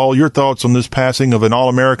football. Your thoughts on this passing of an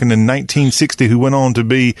All-American in 1960 who went on to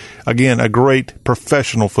be, again, a great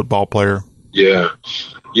professional football player? Yeah,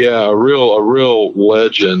 a real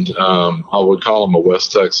legend. I would call him a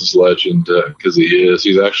West Texas legend because he is.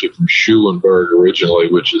 He's actually from Schulenburg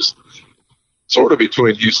originally, which is sort of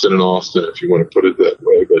between Houston and Austin, if you want to put it that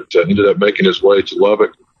way. But ended up making his way to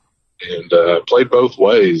Lubbock and played both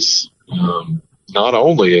ways, not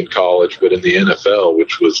only in college but in the NFL,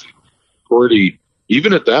 which was pretty.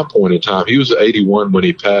 Even at that point in time, he was 81 when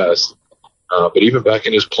he passed. But even back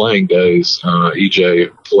in his playing days,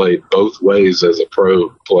 EJ played both ways as a pro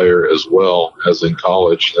player as well as in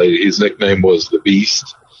college. His nickname was the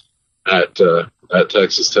Beast at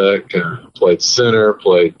Texas Tech. Played center,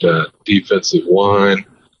 played defensive line,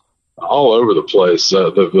 all over the place.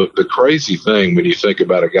 The crazy thing when you think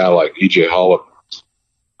about a guy like EJ Holub,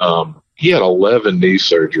 he had 11 knee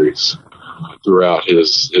surgeries throughout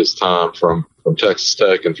his time from Texas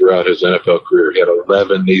Tech and throughout his NFL career. He had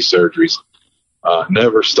 11 knee surgeries.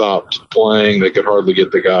 Never stopped playing. They could hardly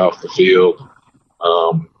get the guy off the field.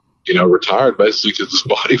 Retired basically because his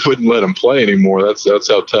body wouldn't let him play anymore. That's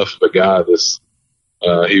how tough of a guy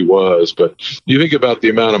he was. But you think about the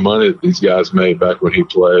amount of money that these guys made back when he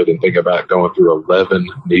played, and think about going through 11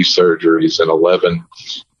 knee surgeries and 11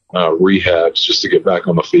 rehabs just to get back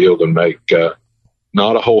on the field and make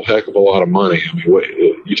not a whole heck of a lot of money. I mean,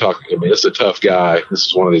 it's a tough guy. This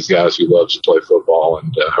is one of these guys who loves to play football,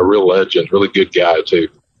 and a real legend, really good guy too.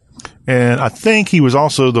 And I think he was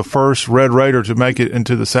also the first Red Raider to make it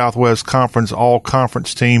into the Southwest Conference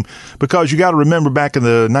all-conference team, because you got to remember back in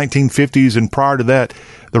the 1950s and prior to that,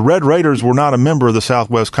 the Red Raiders were not a member of the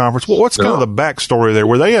Southwest Conference. Well, what's kind of the backstory there?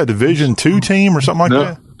 Were they a Division II team or something like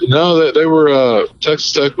that? No, they were.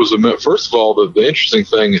 Texas Tech was first of all, the interesting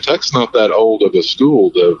thing, Tech's not that old of a school.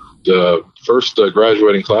 The first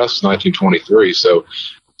graduating class is 1923, so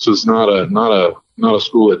it's not a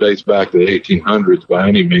school that dates back to the 1800s by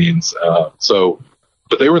any means.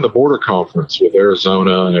 But they were in the border conference with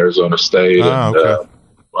Arizona and Arizona State and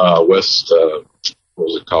West. What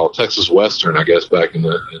was it called? Texas Western, I guess, back in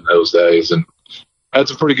those days. And had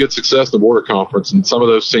some pretty good success in the Border Conference, and some of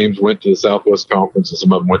those teams went to the Southwest Conference, and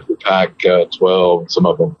some of them went to the Pac-12, and some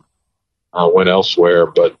of them went elsewhere.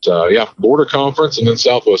 But, Border Conference and then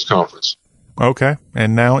Southwest Conference. Okay,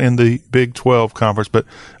 and now in the Big 12 Conference. But,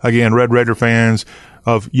 again, Red Raider fans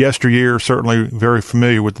of yesteryear certainly very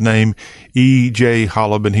familiar with the name E.J.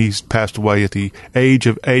 Holub. He's passed away at the age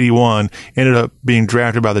of 81, ended up being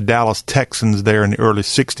drafted by the Dallas Texans there in the early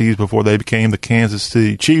 60s before they became the Kansas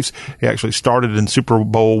City Chiefs. He actually started in Super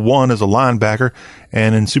Bowl I as a linebacker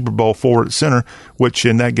and in Super Bowl IV at center, which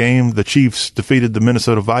in that game the Chiefs defeated the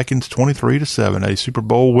Minnesota Vikings 23-7, a Super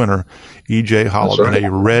Bowl winner, E.J. Holub, right, and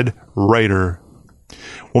a Red Raider.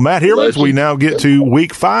 Well, Matt Hermans, we now get to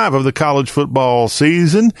week 5 of the college football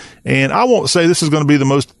season, and I won't say this is going to be the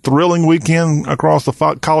most thrilling weekend across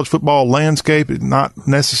the college football landscape. It's not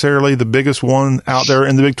necessarily the biggest one out there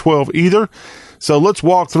in the Big 12 either. So let's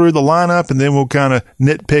walk through the lineup, and then we'll kind of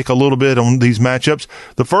nitpick a little bit on these matchups.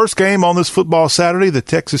 The first game on this football Saturday, the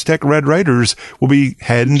Texas Tech Red Raiders will be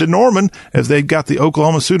heading to Norman as they've got the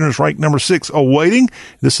Oklahoma Sooners ranked number 6 awaiting.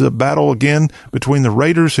 This is a battle again between the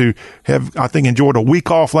Raiders, who have, I think, enjoyed a week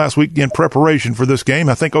off last week in preparation for this game.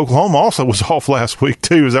 I think Oklahoma also was off last week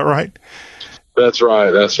too. Is that right? That's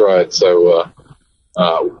right. So,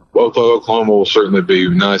 Oklahoma will certainly be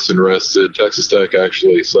nice and rested. Texas Tech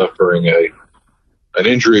actually suffering an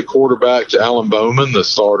injury at quarterback to Alan Bowman, the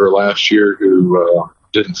starter last year, who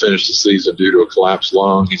didn't finish the season due to a collapsed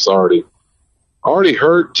lung. He's already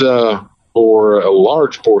hurt for a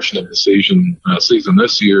large portion of the season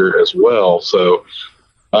this year as well. So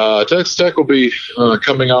Texas Tech will be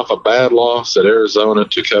coming off a bad loss at Arizona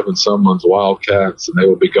to Kevin Sumlin's Wildcats, and they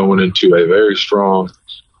will be going into a very strong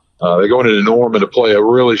they're going into Norman to play a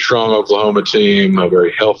really strong Oklahoma team, a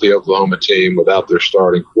very healthy Oklahoma team without their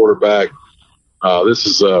starting quarterback. This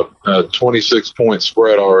is a 26-point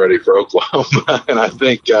spread already for Oklahoma, and I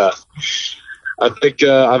think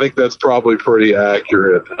that's probably pretty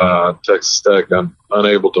accurate. Texas Tech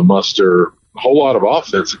unable to muster a whole lot of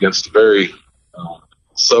offense against a very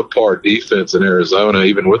subpar defense in Arizona,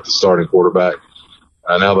 even with the starting quarterback.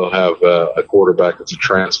 Now they'll have a quarterback that's a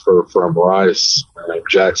transfer from Rice,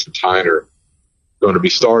 Jackson Tyner, going to be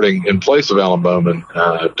starting in place of Alan Bowman.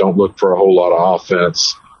 Don't look for a whole lot of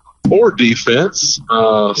offense or defense,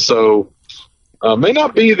 so may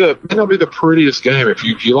not be the prettiest game. If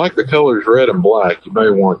you like the colors red and black, you may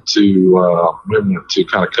want to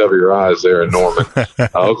kind of cover your eyes there in Norman.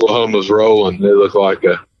 Oklahoma's rolling; they look like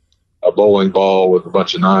a bowling ball with a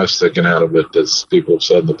bunch of knives sticking out of it, as people have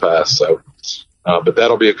said in the past. So, but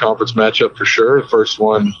that'll be a conference matchup for sure. The first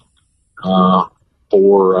one for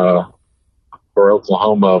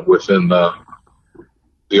Oklahoma within the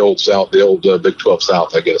old South, the old Big 12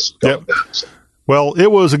 South, I guess. Yep. Well, it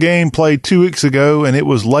was a game played 2 weeks ago, and it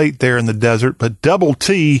was late there in the desert, but Double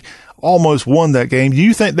T almost won that game. Do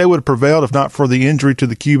you think they would have prevailed if not for the injury to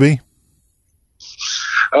the QB?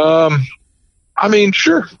 I mean,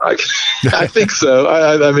 sure. I think so.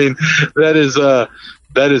 I mean, that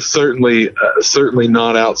is certainly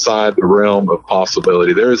not outside the realm of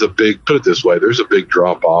possibility. There is put it this way, there's a big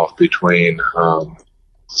drop off between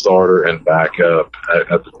starter and backup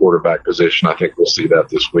at the quarterback position. I think we'll see that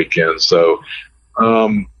this weekend. So,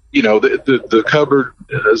 the cupboard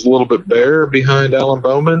is a little bit bare behind Alan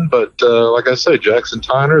Bowman, but like I say, Jackson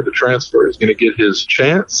Tyner, the transfer, is going to get his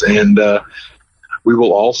chance, and we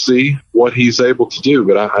will all see what he's able to do.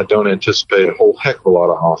 But I don't anticipate a whole heck of a lot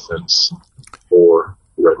of offense for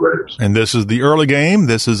the Red Raiders. And this is the early game.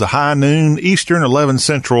 This is a high noon Eastern, 11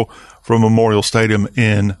 Central from Memorial Stadium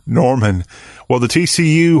in Norman. Well, the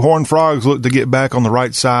TCU Horned Frogs look to get back on the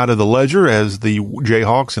right side of the ledger as the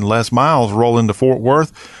Jayhawks and Les Miles roll into Fort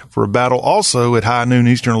Worth for a battle also at high noon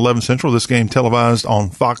Eastern, 11 Central. This game televised on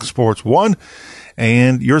Fox Sports 1.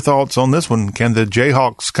 And your thoughts on this one? Can the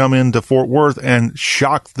Jayhawks come into Fort Worth and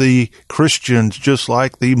shock the Christians just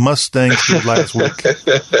like the Mustangs did last week?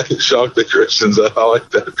 Shock the Christians. I like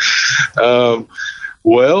that.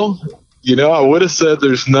 Well, I would have said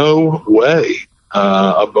there's no way.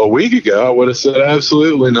 A week ago, I would have said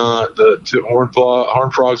absolutely not. The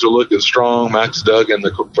Horned Frogs are looking strong. Max Duggan,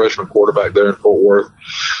 the freshman quarterback there in Fort Worth,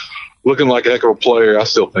 looking like a heck of a player. I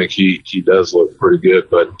still think he does look pretty good.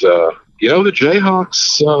 But, the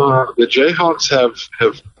Jayhawks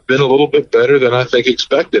have been a little bit better than I think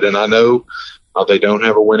expected. And I know they don't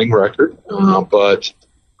have a winning record, but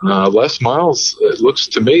Les Miles, it looks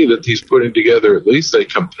to me that he's putting together at least a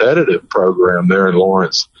competitive program there in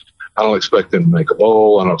Lawrence. I don't expect them to make a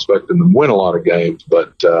bowl. I don't expect them to win a lot of games,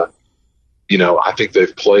 but, I think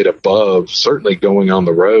they've played above. Certainly going on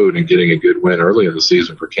the road and getting a good win early in the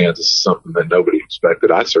season for Kansas is something that nobody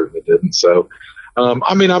expected. I certainly didn't. So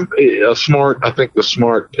I think the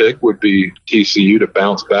smart pick would be TCU to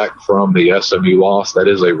bounce back from the SMU loss. That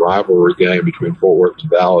is a rivalry game between Fort Worth and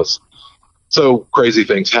Dallas. So crazy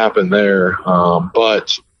things happen there.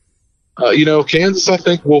 But Kansas, I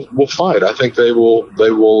think will fight. I think they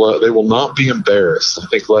will not be embarrassed. I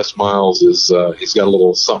think Les Miles he's got a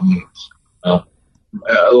little something, a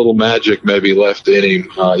little magic maybe left in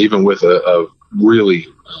him, even with a really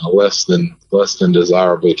less than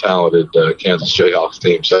desirably talented Kansas Jayhawks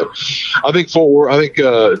team. So I think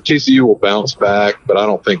TCU will bounce back, but I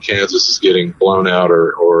don't think Kansas is getting blown out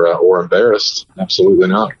or embarrassed. Absolutely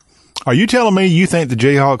not. Are you telling me you think the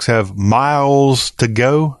Jayhawks have miles to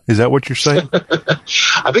go? Is that what you're saying?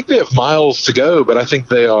 I think they have miles to go, but I think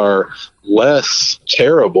they are less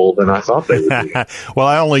terrible than I thought they would be. Well,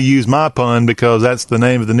 I only use my pun because that's the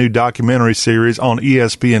name of the new documentary series on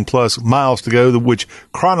ESPN Plus, Miles to Go, which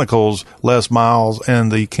chronicles Les Miles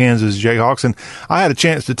and the Kansas Jayhawks. And I had a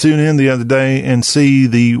chance to tune in the other day and see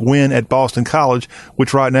the win at Boston College,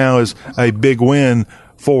 which right now is a big win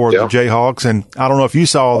for the Jayhawks. And I don't know if you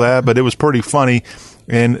saw that, but it was pretty funny.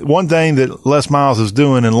 And one thing that Les Miles is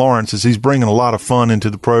doing in Lawrence is he's bringing a lot of fun into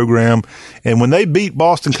the program. And when they beat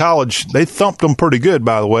Boston College, they thumped them pretty good,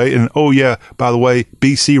 by the way. And, by the way,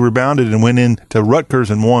 BC rebounded and went into Rutgers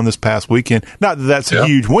and won this past weekend. Not that that's a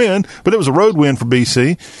huge win, but it was a road win for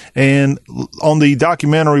BC. And on the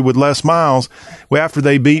documentary with Les Miles, after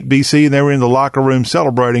they beat BC and they were in the locker room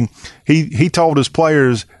celebrating, he told his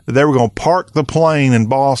players that they were going to park the plane in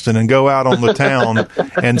Boston and go out on the town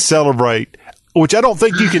and celebrate, which I don't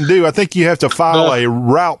think you can do. I think you have to file a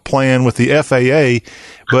route plan with the FAA,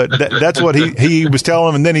 but that's what he was telling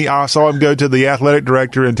him. And then I saw him go to the athletic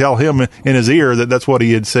director and tell him in his ear that that's what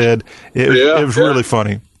he had said. It was really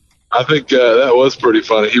funny. I think that was pretty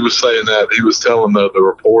funny. He was saying that. He was telling the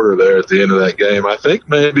reporter there at the end of that game. I think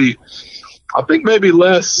maybe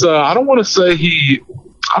Les, I don't want to say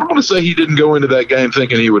he didn't go into that game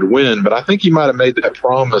thinking he would win, but I think he might have made that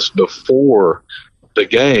promise before the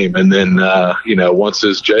game, and then once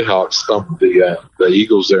his Jayhawks thumped the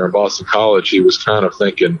Eagles there in Boston College, he was kind of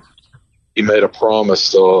thinking he made a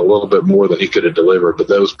promise a little bit more than he could have delivered. But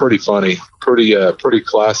that was pretty funny, pretty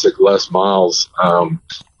classic Les Miles.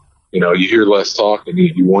 You hear Les talk and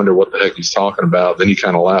you wonder what the heck he's talking about. Then you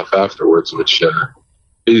kind of laugh afterwards, which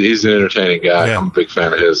he's an entertaining guy. Yeah. I'm a big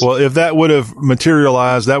fan of his. Well, if that would have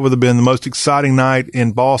materialized, that would have been the most exciting night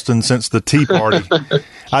in Boston since the Tea Party.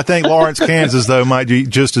 I think Lawrence, Kansas, though, might be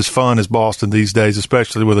just as fun as Boston these days,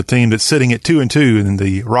 especially with a team that's sitting at 2-2 in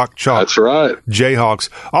the Rock Chalk. That's right. Jayhawks.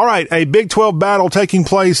 All right, a Big 12 battle taking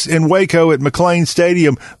place in Waco at McLean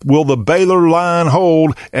Stadium. Will the Baylor line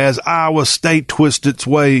hold as Iowa State twists its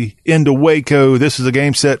way into Waco? This is a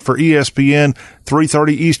game set for ESPN,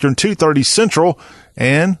 3:30 Eastern, 2:30 Central.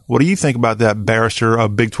 And what do you think about that, barrister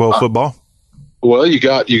of Big 12 football? Well, you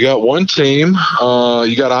got one team,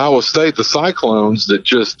 you got Iowa State, the Cyclones, that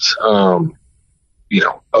just,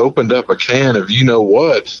 opened up a can of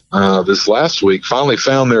what this last week, finally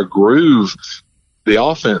found their groove, the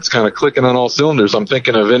offense kind of clicking on all cylinders. I'm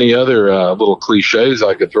thinking of any other little cliches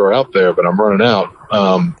I could throw out there, but I'm running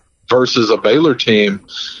out, versus a Baylor team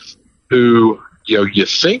who, you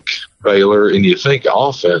think Baylor and you think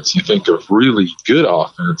offense, you think of really good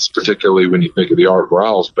offense, particularly when you think of the Art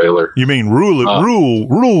Briles Baylor. You mean really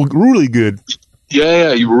good? Yeah,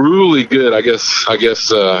 really good. I guess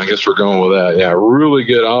we're going with that. Yeah, really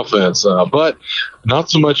good offense, but not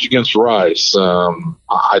so much against Rice.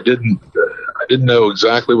 I didn't know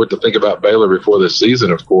exactly what to think about Baylor before this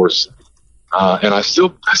season, of course, and I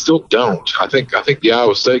still don't. I think the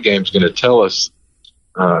Iowa State game is going to tell us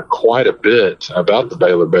quite a bit about the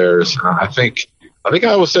Baylor Bears. I think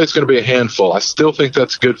Iowa State's going to be a handful. I still think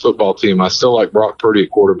that's a good football team. I still like Brock Purdy at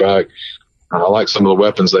quarterback. I like some of the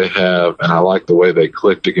weapons they have, and I like the way they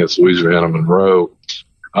clicked against Louisiana Monroe.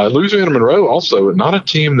 Louisiana Monroe also not a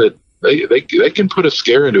team that they can put a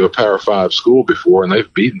scare into a Power 5 school before, and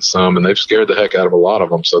they've beaten some, and they've scared the heck out of a lot of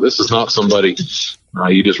them. So this is not somebody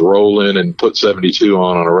you just roll in and put 72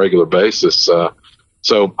 on a regular basis.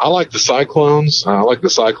 So I like the Cyclones. I like the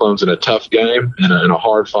Cyclones in a tough game, in a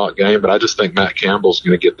hard-fought game, but I just think Matt Campbell's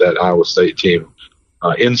going to get that Iowa State team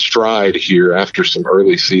in stride here after some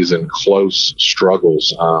early season close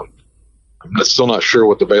struggles. I'm still not sure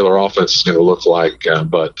what the Baylor offense is going to look like,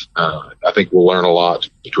 but I think we'll learn a lot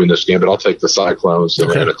between this game, but I'll take the Cyclones in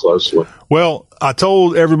a close one. Well, I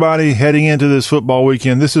told everybody heading into this football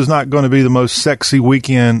weekend, this is not going to be the most sexy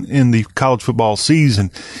weekend in the college football season.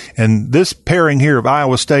 And this pairing here of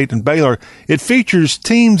Iowa State and Baylor, it features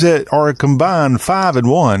teams that are a combined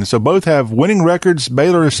 5-1. So both have winning records.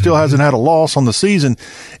 Baylor still hasn't had a loss on the season.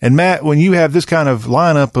 And Matt, when you have this kind of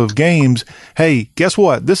lineup of games, hey, guess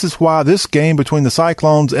what? This is why this game between the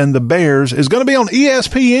Cyclones and the Bears is going to be on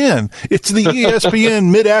ESPN. It's the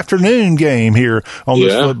ESPN mid-afternoon game here on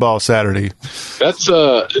this football Saturday. That's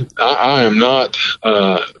I am not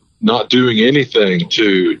doing anything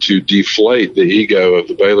to deflate the ego of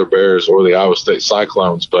the Baylor Bears or the Iowa State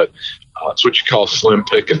Cyclones, but that's what you call slim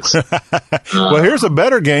pickings. Well, here's a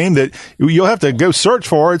better game that you'll have to go search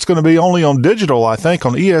for. It's going to be only on digital, I think,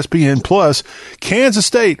 on ESPN Plus. Kansas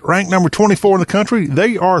State, ranked number 24 in the country.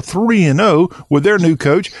 They are 3-0 with their new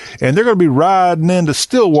coach, and they're going to be riding into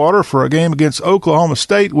Stillwater for a game against Oklahoma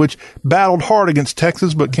State, which battled hard against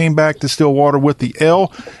Texas but came back to Stillwater with the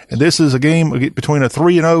L. And this is a game between a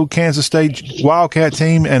 3-0 Kansas State Wildcat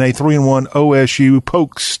team and a 3-1 OSU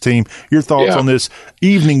Pokes team. Your thoughts on this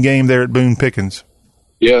evening game there at Boone Pickens?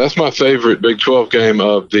 Yeah, that's my favorite Big 12 game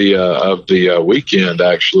of the weekend.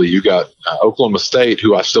 Actually, you got Oklahoma State,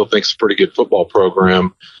 who I still think is a pretty good football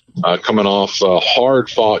program, coming off a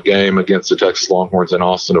hard-fought game against the Texas Longhorns in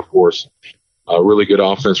Austin. Of course, really good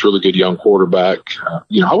offense, really good young quarterback.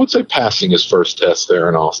 I would say passing his first test there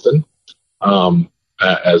in Austin,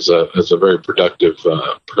 as a very productive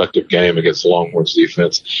game against the Longhorns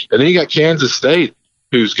defense. And then you got Kansas State,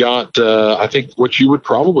 who's got, I think, what you would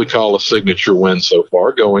probably call a signature win so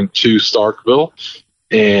far, going to Starkville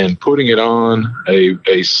and putting it on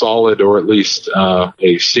a solid, or at least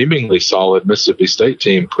a seemingly solid Mississippi State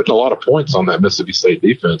team, putting a lot of points on that Mississippi State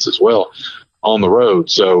defense as well on the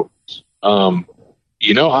road. So,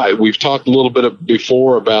 we've talked a little bit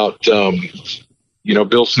before about,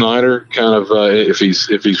 Bill Snyder kind of, if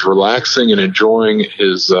he's relaxing and enjoying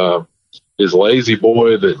his lazy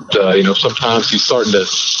boy, that sometimes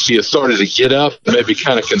he has started to get up and maybe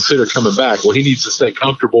kind of consider coming back. Well, he needs to stay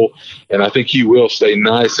comfortable, and I think he will stay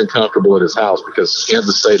nice and comfortable at his house, because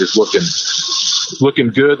Kansas State is looking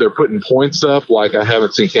good. They're putting points up like I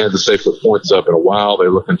haven't seen Kansas State put points up in a while. They're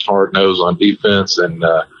looking hard-nosed on defense, and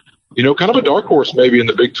kind of a dark horse maybe in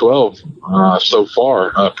the Big 12 so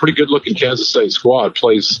far. Pretty good-looking Kansas State squad,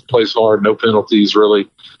 plays hard, no penalties really.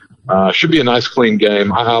 Should be a nice, clean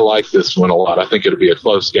game. I like this one a lot. I think it'll be a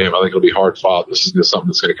close game. I think it'll be hard fought. This is just something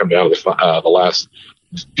that's going to come down to the last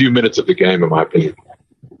few minutes of the game, in my opinion.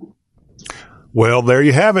 Well, there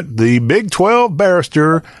you have it. The Big 12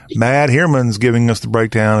 barrister, Matt Herman's giving us the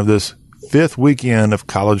breakdown of this fifth weekend of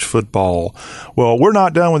college football. Well, we're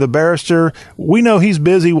not done with the barrister. We know he's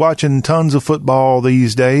busy watching tons of football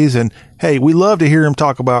these days, and hey, we love to hear him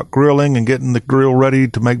talk about grilling and getting the grill ready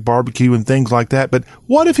to make barbecue and things like that. But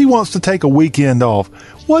what if he wants to take a weekend off?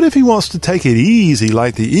 What if he wants to take it easy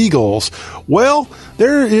like the Eagles? Well,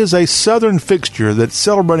 there is a Southern fixture that's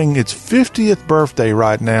celebrating its 50th birthday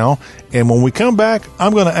right now. And when we come back,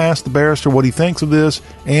 I'm going to ask the barrister what he thinks of this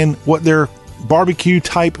and what their barbecue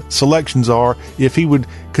type selections are, if he would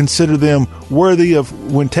consider them worthy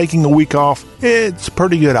of when taking a week off. It's a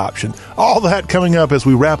pretty good option. All that coming up as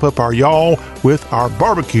we wrap up our y'all with our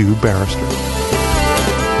barbecue barrister.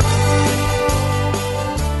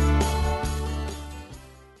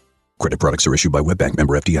 Credit products are issued by WebBank,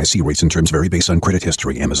 member FDIC. Rates and terms vary based on credit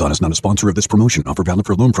history. Amazon is not a sponsor of this promotion. Offer valid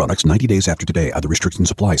for loan products 90 days after today. Other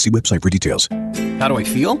restrictions apply. See website for details. How do I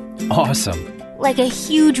feel? Awesome. Like a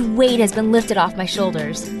huge weight has been lifted off my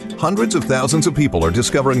shoulders. Hundreds of thousands of people are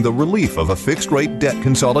discovering the relief of a fixed-rate debt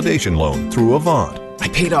consolidation loan through Avant. I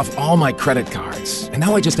paid off all my credit cards, and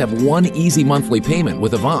now I just have one easy monthly payment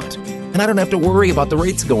with Avant. And I don't have to worry about the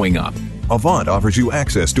rates going up. Avant offers you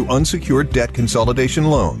access to unsecured debt consolidation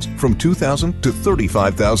loans from $2,000 to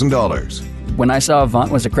 $35,000. When I saw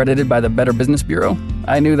Avant was accredited by the Better Business Bureau,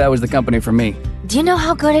 I knew that was the company for me. Do you know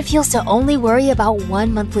how good it feels to only worry about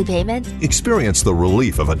one monthly payment? Experience the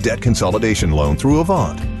relief of a debt consolidation loan through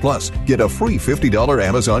Avant. Plus, get a free $50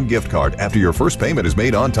 Amazon gift card after your first payment is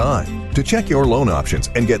made on time. To check your loan options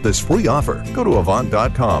and get this free offer, go to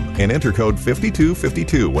Avant.com and enter code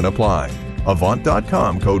 5252 when applying.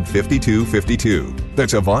 Avant.com, code 5252.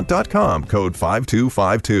 That's Avant.com, code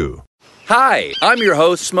 5252. Hi, I'm your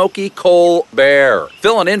host, Smokey Cole Bear,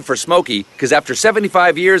 filling in for Smokey because after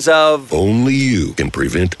 75 years of... Only you can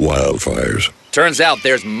prevent wildfires. Turns out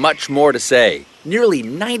there's much more to say. Nearly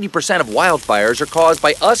 90% of wildfires are caused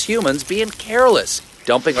by us humans being careless,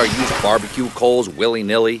 dumping our used barbecue coals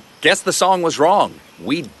willy-nilly. Guess the song was wrong.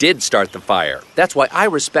 We did start the fire. That's why I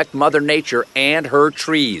respect Mother Nature and her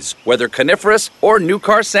trees, whether coniferous or new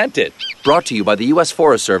car scented. Brought to you by the U.S.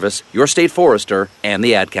 Forest Service, your state forester, and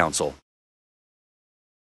the Ad Council.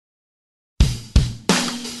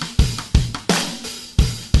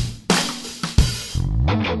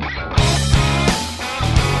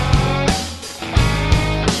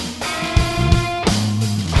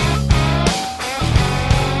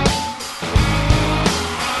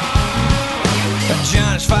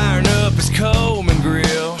 John's firing up his Coleman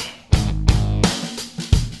grill.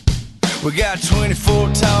 We got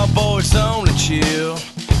 24 tall boys on the chill.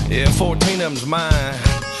 Yeah, 14 of them's mine.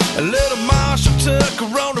 A little Marshall Tucker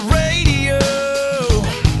on the radio.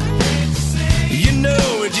 You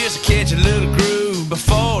know, it just catch a little groove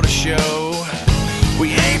before the show.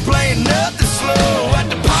 We ain't playing nothing slow at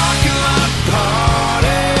the parking lot party.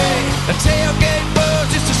 A tailgate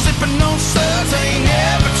buzz just a sipping on suds. Ain't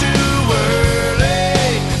never too early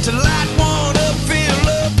to light one up, fill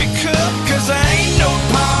up your cup. Cause there ain't no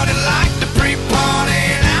party like the pre-party.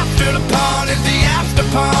 And after the party, the after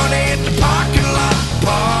party at the parking lot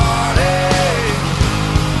party.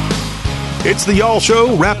 It's the Y'all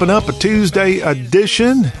Show, wrapping up a Tuesday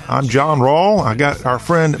edition. I'm John Rawl. I got our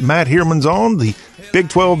friend Matt Heermans on, the Big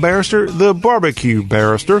 12 barrister, the barbecue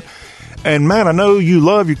barrister. And Matt, I know you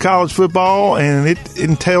love your college football, and it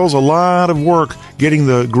entails a lot of work getting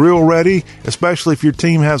the grill ready, especially if your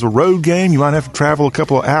team has a road game. You might have to travel a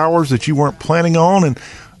couple of hours that you weren't planning on. And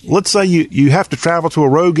let's say you have to travel to a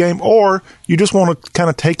road game, or you just want to kind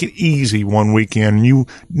of take it easy one weekend, and you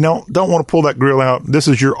don't want to pull that grill out. This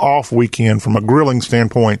is your off weekend from a grilling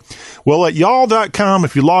standpoint. Well, at y'all.com,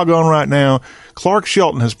 if you log on right now, Clark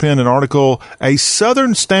Shelton has penned an article, A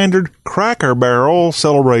Southern Standard Cracker Barrel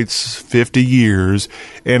Celebrates 50 Years.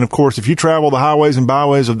 And, of course, if you travel the highways and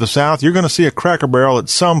byways of the South, you're going to see a Cracker Barrel at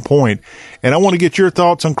some point. And I want to get your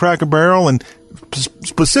thoughts on Cracker Barrel and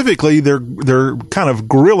specifically their kind of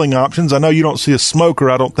grilling options. I know you don't see a smoker,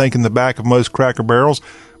 I don't think, in the back of most Cracker Barrels,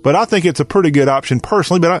 but I think it's a pretty good option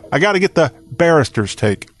personally. But I got to get the barrister's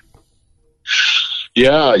take.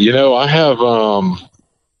 Yeah, I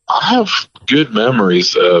have good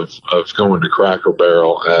memories of going to Cracker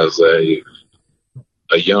Barrel as a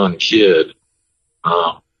young kid.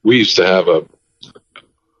 We used to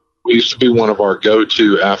be one of our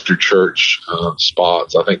go-to after church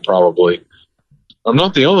spots. I think probably I'm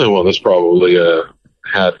not the only one that's probably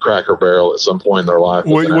had Cracker Barrel at some point in their life.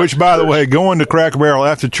 Which, by the way, going to Cracker Barrel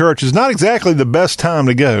after church is not exactly the best time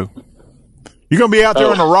to go. You're going to be out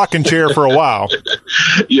there in a rocking chair for a while.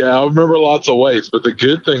 Yeah, I remember lots of waits. But the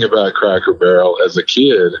good thing about Cracker Barrel as a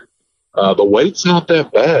kid, the wait's not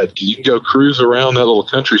that bad, because you can go cruise around that little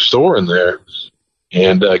country store in there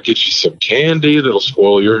and get you some candy that'll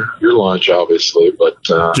spoil your lunch, obviously. But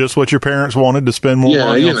just what your parents wanted, to spend more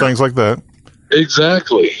money on things like that.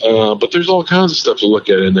 Exactly. But there's all kinds of stuff to look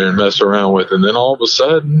at in there and mess around with. And then all of a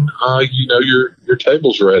sudden, your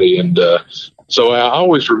table's ready. And so I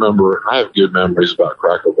always remember, I have good memories about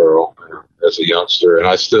Cracker Barrel as a youngster. And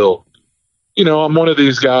I still, I'm one of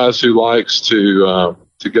these guys who likes to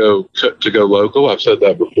go local. I've said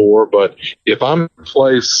that before. But if I'm in a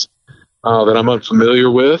place that I'm unfamiliar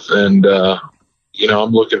with and,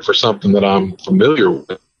 I'm looking for something that I'm familiar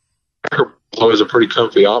with, Cracker Barrel is a pretty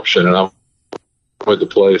comfy option. And I'm with the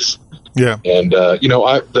place. Yeah. And,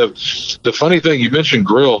 the funny thing, you mentioned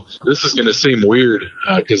grill. This is going to seem weird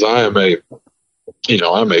because I'm a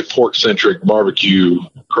pork-centric barbecue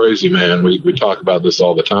crazy man. We talk about this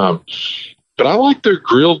all the time. But I like their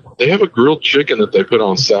grilled. They have a grilled chicken that they put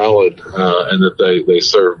on salad and that they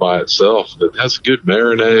serve by itself. That has good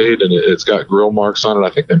marinade and it's got grill marks on it.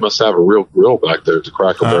 I think they must have a real grill back there at the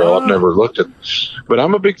Cracker Barrel. I've never looked at it. But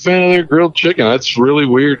I'm a big fan of their grilled chicken. That's really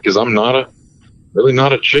weird because I'm really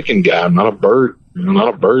not a chicken guy. I'm not a bird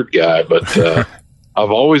guy, but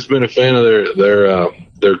I've always been a fan of their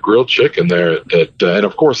grilled chicken there. And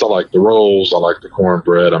of course, I like the rolls. I like the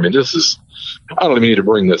cornbread. I mean, I don't even need to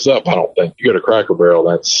bring this up. I don't think you go to Cracker Barrel.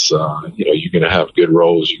 That's you're going to have good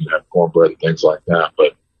rolls. You can have cornbread and things like that.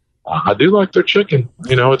 But I do like their chicken.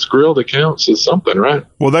 It's grilled. It counts as something, right?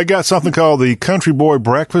 Well, they got something called the Country Boy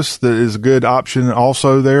Breakfast that is a good option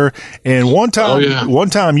also there. And one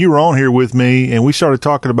time you were on here with me and we started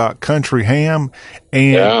talking about country ham.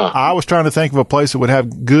 And I was trying to think of a place that would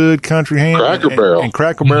have good country ham. Cracker Barrel. And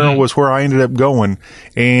Cracker Barrel was where I ended up going.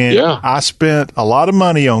 And I spent a lot of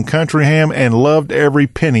money on country ham and loved every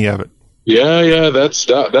penny of it. Yeah.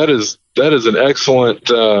 That is an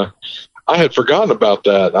excellent, I had forgotten about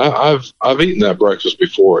that. I've eaten that breakfast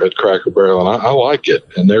before at Cracker Barrel, and I like it.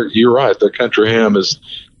 And you're right, their country ham is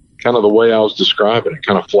kind of the way I was describing it,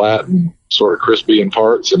 kind of flat and sort of crispy in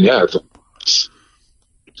parts. And yeah,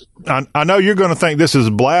 I know you're going to think this is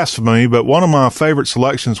blasphemy, but one of my favorite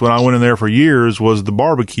selections when I went in there for years was the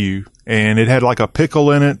barbecue, and it had like a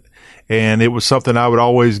pickle in it, and it was something I would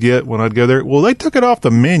always get when I'd go there. Well, they took it off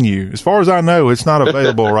the menu. As far as I know, it's not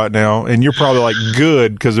available right now, and you're probably like,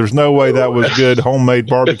 good, because there's no way that was good homemade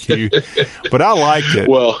barbecue, but I liked it.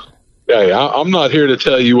 Well, hey, I'm not here to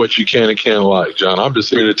tell you what you can and can't like, John. I'm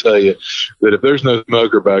just here to tell you that if there's no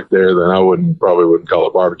smoker back there, then I probably wouldn't call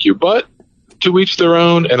it barbecue, but to each their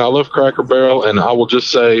own, and I love Cracker Barrel, and I will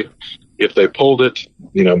just say, if they pulled it,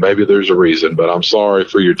 maybe there's a reason, but I'm sorry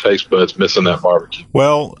for your taste buds missing that barbecue.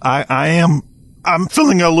 Well, I'm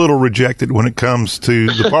feeling a little rejected when it comes to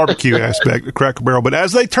the barbecue aspect of Cracker Barrel, but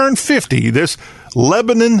as they turn 50, this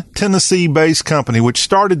Lebanon, Tennessee-based company, which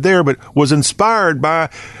started there but was inspired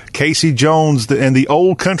by Casey Jones and the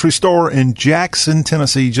Old Country Store in Jackson,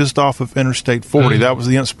 Tennessee, just off of Interstate 40. That was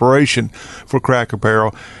the inspiration for Cracker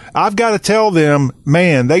Barrel. I've got to tell them,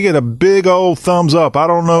 man, they get a big old thumbs up. I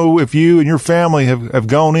don't know if you and your family have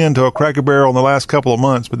gone into a Cracker Barrel in the last couple of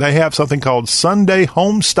months, but they have something called Sunday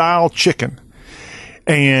Homestyle Chicken.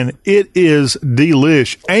 And it is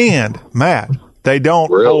delish. And, Matt, they don't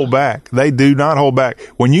hold back. They do not hold back.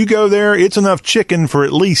 When you go there, it's enough chicken for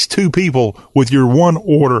at least 2 people with your one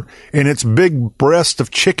order. And it's big breast of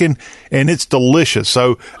chicken, and it's delicious.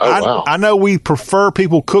 So I know we prefer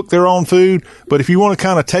people cook their own food, but if you want to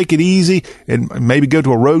kind of take it easy and maybe go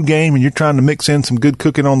to a road game and you're trying to mix in some good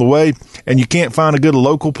cooking on the way and you can't find a good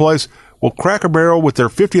local place, well, Cracker Barrel, with their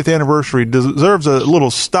 50th anniversary, deserves a little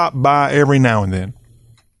stop by every now and then.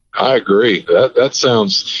 I agree. That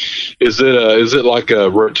sounds. Is it like a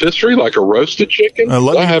rotisserie, like a roasted chicken?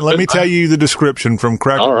 Let me tell you the description from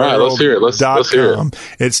Cracker Barrel. All right, let's hear it. Let's hear it.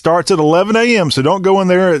 It starts at 11 a.m., so don't go in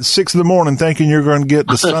there at 6 in the morning thinking you're going to get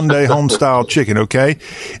the Sunday Homestyle Chicken. Okay,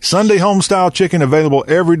 Sunday Homestyle Chicken available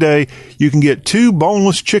every day. You can get 2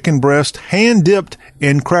 boneless chicken breasts hand dipped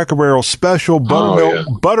in Cracker Barrel special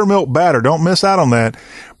buttermilk batter. Don't miss out on that.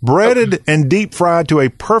 Breaded and deep fried to a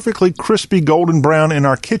perfectly crispy golden brown in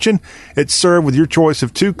our kitchen. It's served with your choice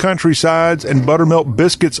of 2 country sides and buttermilk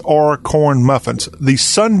biscuits or corn muffins. The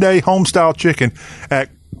Sunday Homestyle Chicken at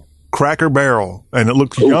Cracker Barrel. And it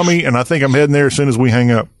looks yummy, and I think I'm heading there as soon as we hang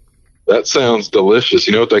up. That sounds delicious.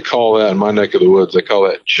 You know what they call that in my neck of the woods? They call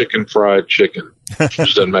that chicken fried chicken. Which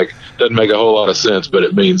doesn't make a whole lot of sense, but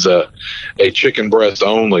it means a chicken breast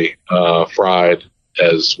only fried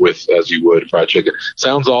as you would fried chicken.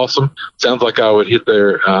 Sounds awesome. Sounds like I would hit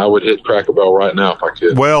Cracker Barrel right now if I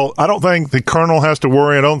could. Well, I don't think the Colonel has to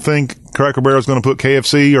worry. I don't think Cracker Barrel is going to put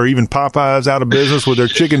KFC or even Popeyes out of business with their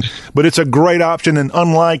chicken, but it's a great option. And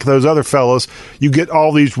unlike those other fellas, you get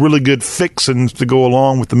all these really good fixings to go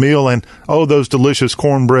along with the meal, and those delicious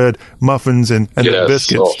cornbread muffins and the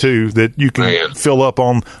biscuits too that you can fill up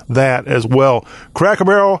on that as well. Cracker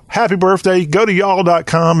Barrel, happy birthday. Go to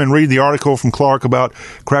y'all.com and read the article from Clark about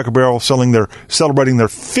Cracker Barrel celebrating their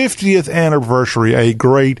 50th anniversary. A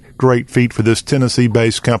great feat for this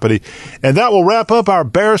Tennessee-based company. And that will wrap up our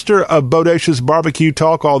Barrister of Bodacious Barbecue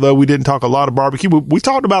talk, although we didn't talk a lot of barbecue. We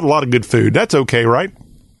talked about a lot of good food. That's okay, right?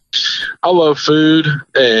 I love food,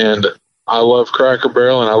 and I love Cracker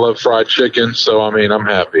Barrel, and I love fried chicken, so, I'm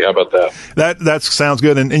happy. How about that? That sounds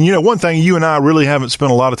good. And one thing you and I really haven't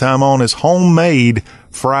spent a lot of time on is homemade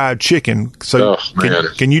fried chicken. So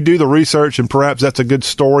can you do the research, and perhaps that's a good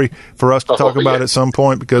story for us to talk about at some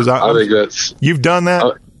point, because I think you've done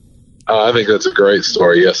that? I think that's a great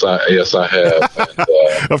story. Yes, I have.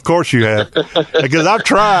 And, of course you have, because I've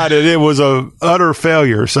tried it. It was a utter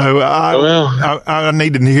failure. So I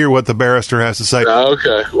need to hear what the barrister has to say.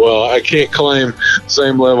 Okay. Well, I can't claim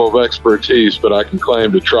same level of expertise, but I can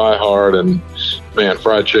claim to try hard. And man,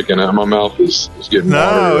 fried chicken, my mouth is getting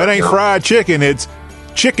watery. No, it ain't fried chicken. It's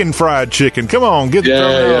chicken fried chicken. Come on, get the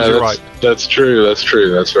terminology right. That's true.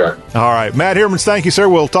 That's right. All right, Matt Hermans, thank you, sir.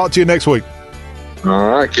 We'll talk to you next week. All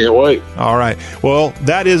right, can't wait. All right. Well,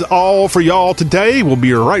 that is all for y'all today. We'll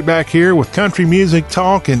be right back here with country music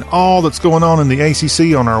talk and all that's going on in the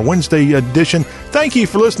ACC on our Wednesday edition. Thank you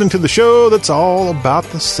for listening to the show that's all about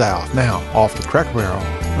the South. Now, off to Cracker Barrel.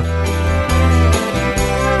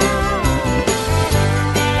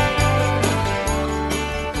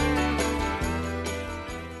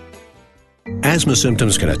 Asthma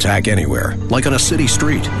symptoms can attack anywhere, like on a city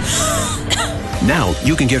street. Now,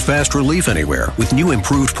 you can get fast relief anywhere with new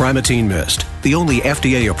improved Primatene Mist, the only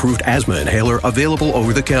FDA-approved asthma inhaler available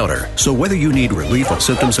over the counter. So whether you need relief of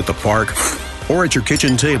symptoms at the park or at your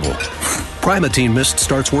kitchen table, Primatene Mist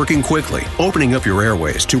starts working quickly, opening up your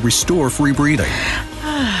airways to restore free breathing.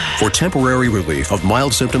 For temporary relief of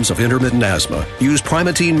mild symptoms of intermittent asthma, use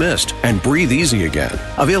Primatene Mist and breathe easy again.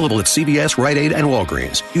 Available at CVS, Rite Aid, and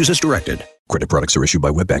Walgreens. Use as directed. Credit products are issued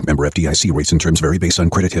by WebBank, member FDIC. Rates and terms vary based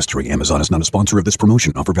on credit history. Amazon is not a sponsor of this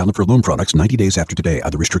promotion. Offer valid for loan products 90 days after today.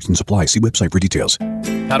 Other restrictions apply. See website for details.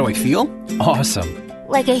 How do I feel? Awesome.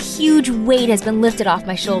 Like a huge weight has been lifted off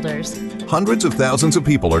my shoulders. Hundreds of thousands of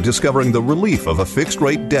people are discovering the relief of a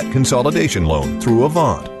fixed-rate debt consolidation loan through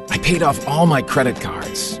Avant. I paid off all my credit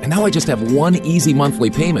cards, and now I just have one easy monthly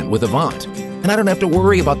payment with Avant. And I don't have to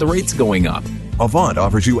worry about the rates going up. Avant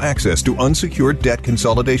offers you access to unsecured debt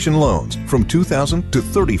consolidation loans from $2,000 to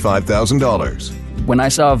 $35,000. When I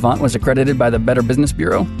saw Avant was accredited by the Better Business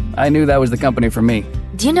Bureau, I knew that was the company for me.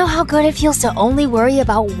 Do you know how good it feels to only worry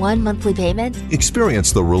about one monthly payment?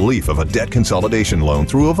 Experience the relief of a debt consolidation loan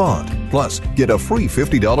through Avant. Plus, get a free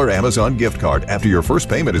 $50 Amazon gift card after your first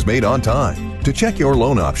payment is made on time. To check your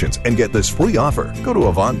loan options and get this free offer, go to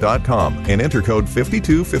Avant.com and enter code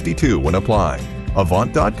 5252 when applying.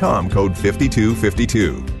 Avant.com, code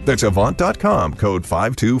 5252. That's Avant.com, code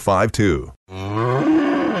 5252.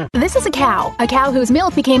 This is a cow whose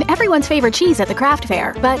milk became everyone's favorite cheese at the craft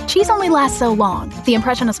fair. But cheese only lasts so long. The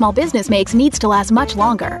impression a small business makes needs to last much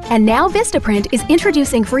longer. And now Vistaprint is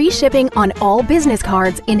introducing free shipping on all business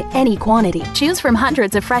cards in any quantity. Choose from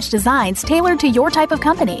hundreds of fresh designs tailored to your type of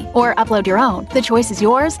company, or upload your own. The choice is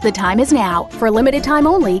yours. The time is now. For a limited time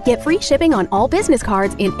only, get free shipping on all business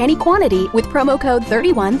cards in any quantity with promo code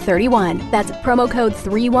 3131. That's promo code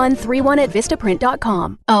 3131 at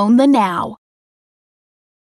Vistaprint.com. Own the now.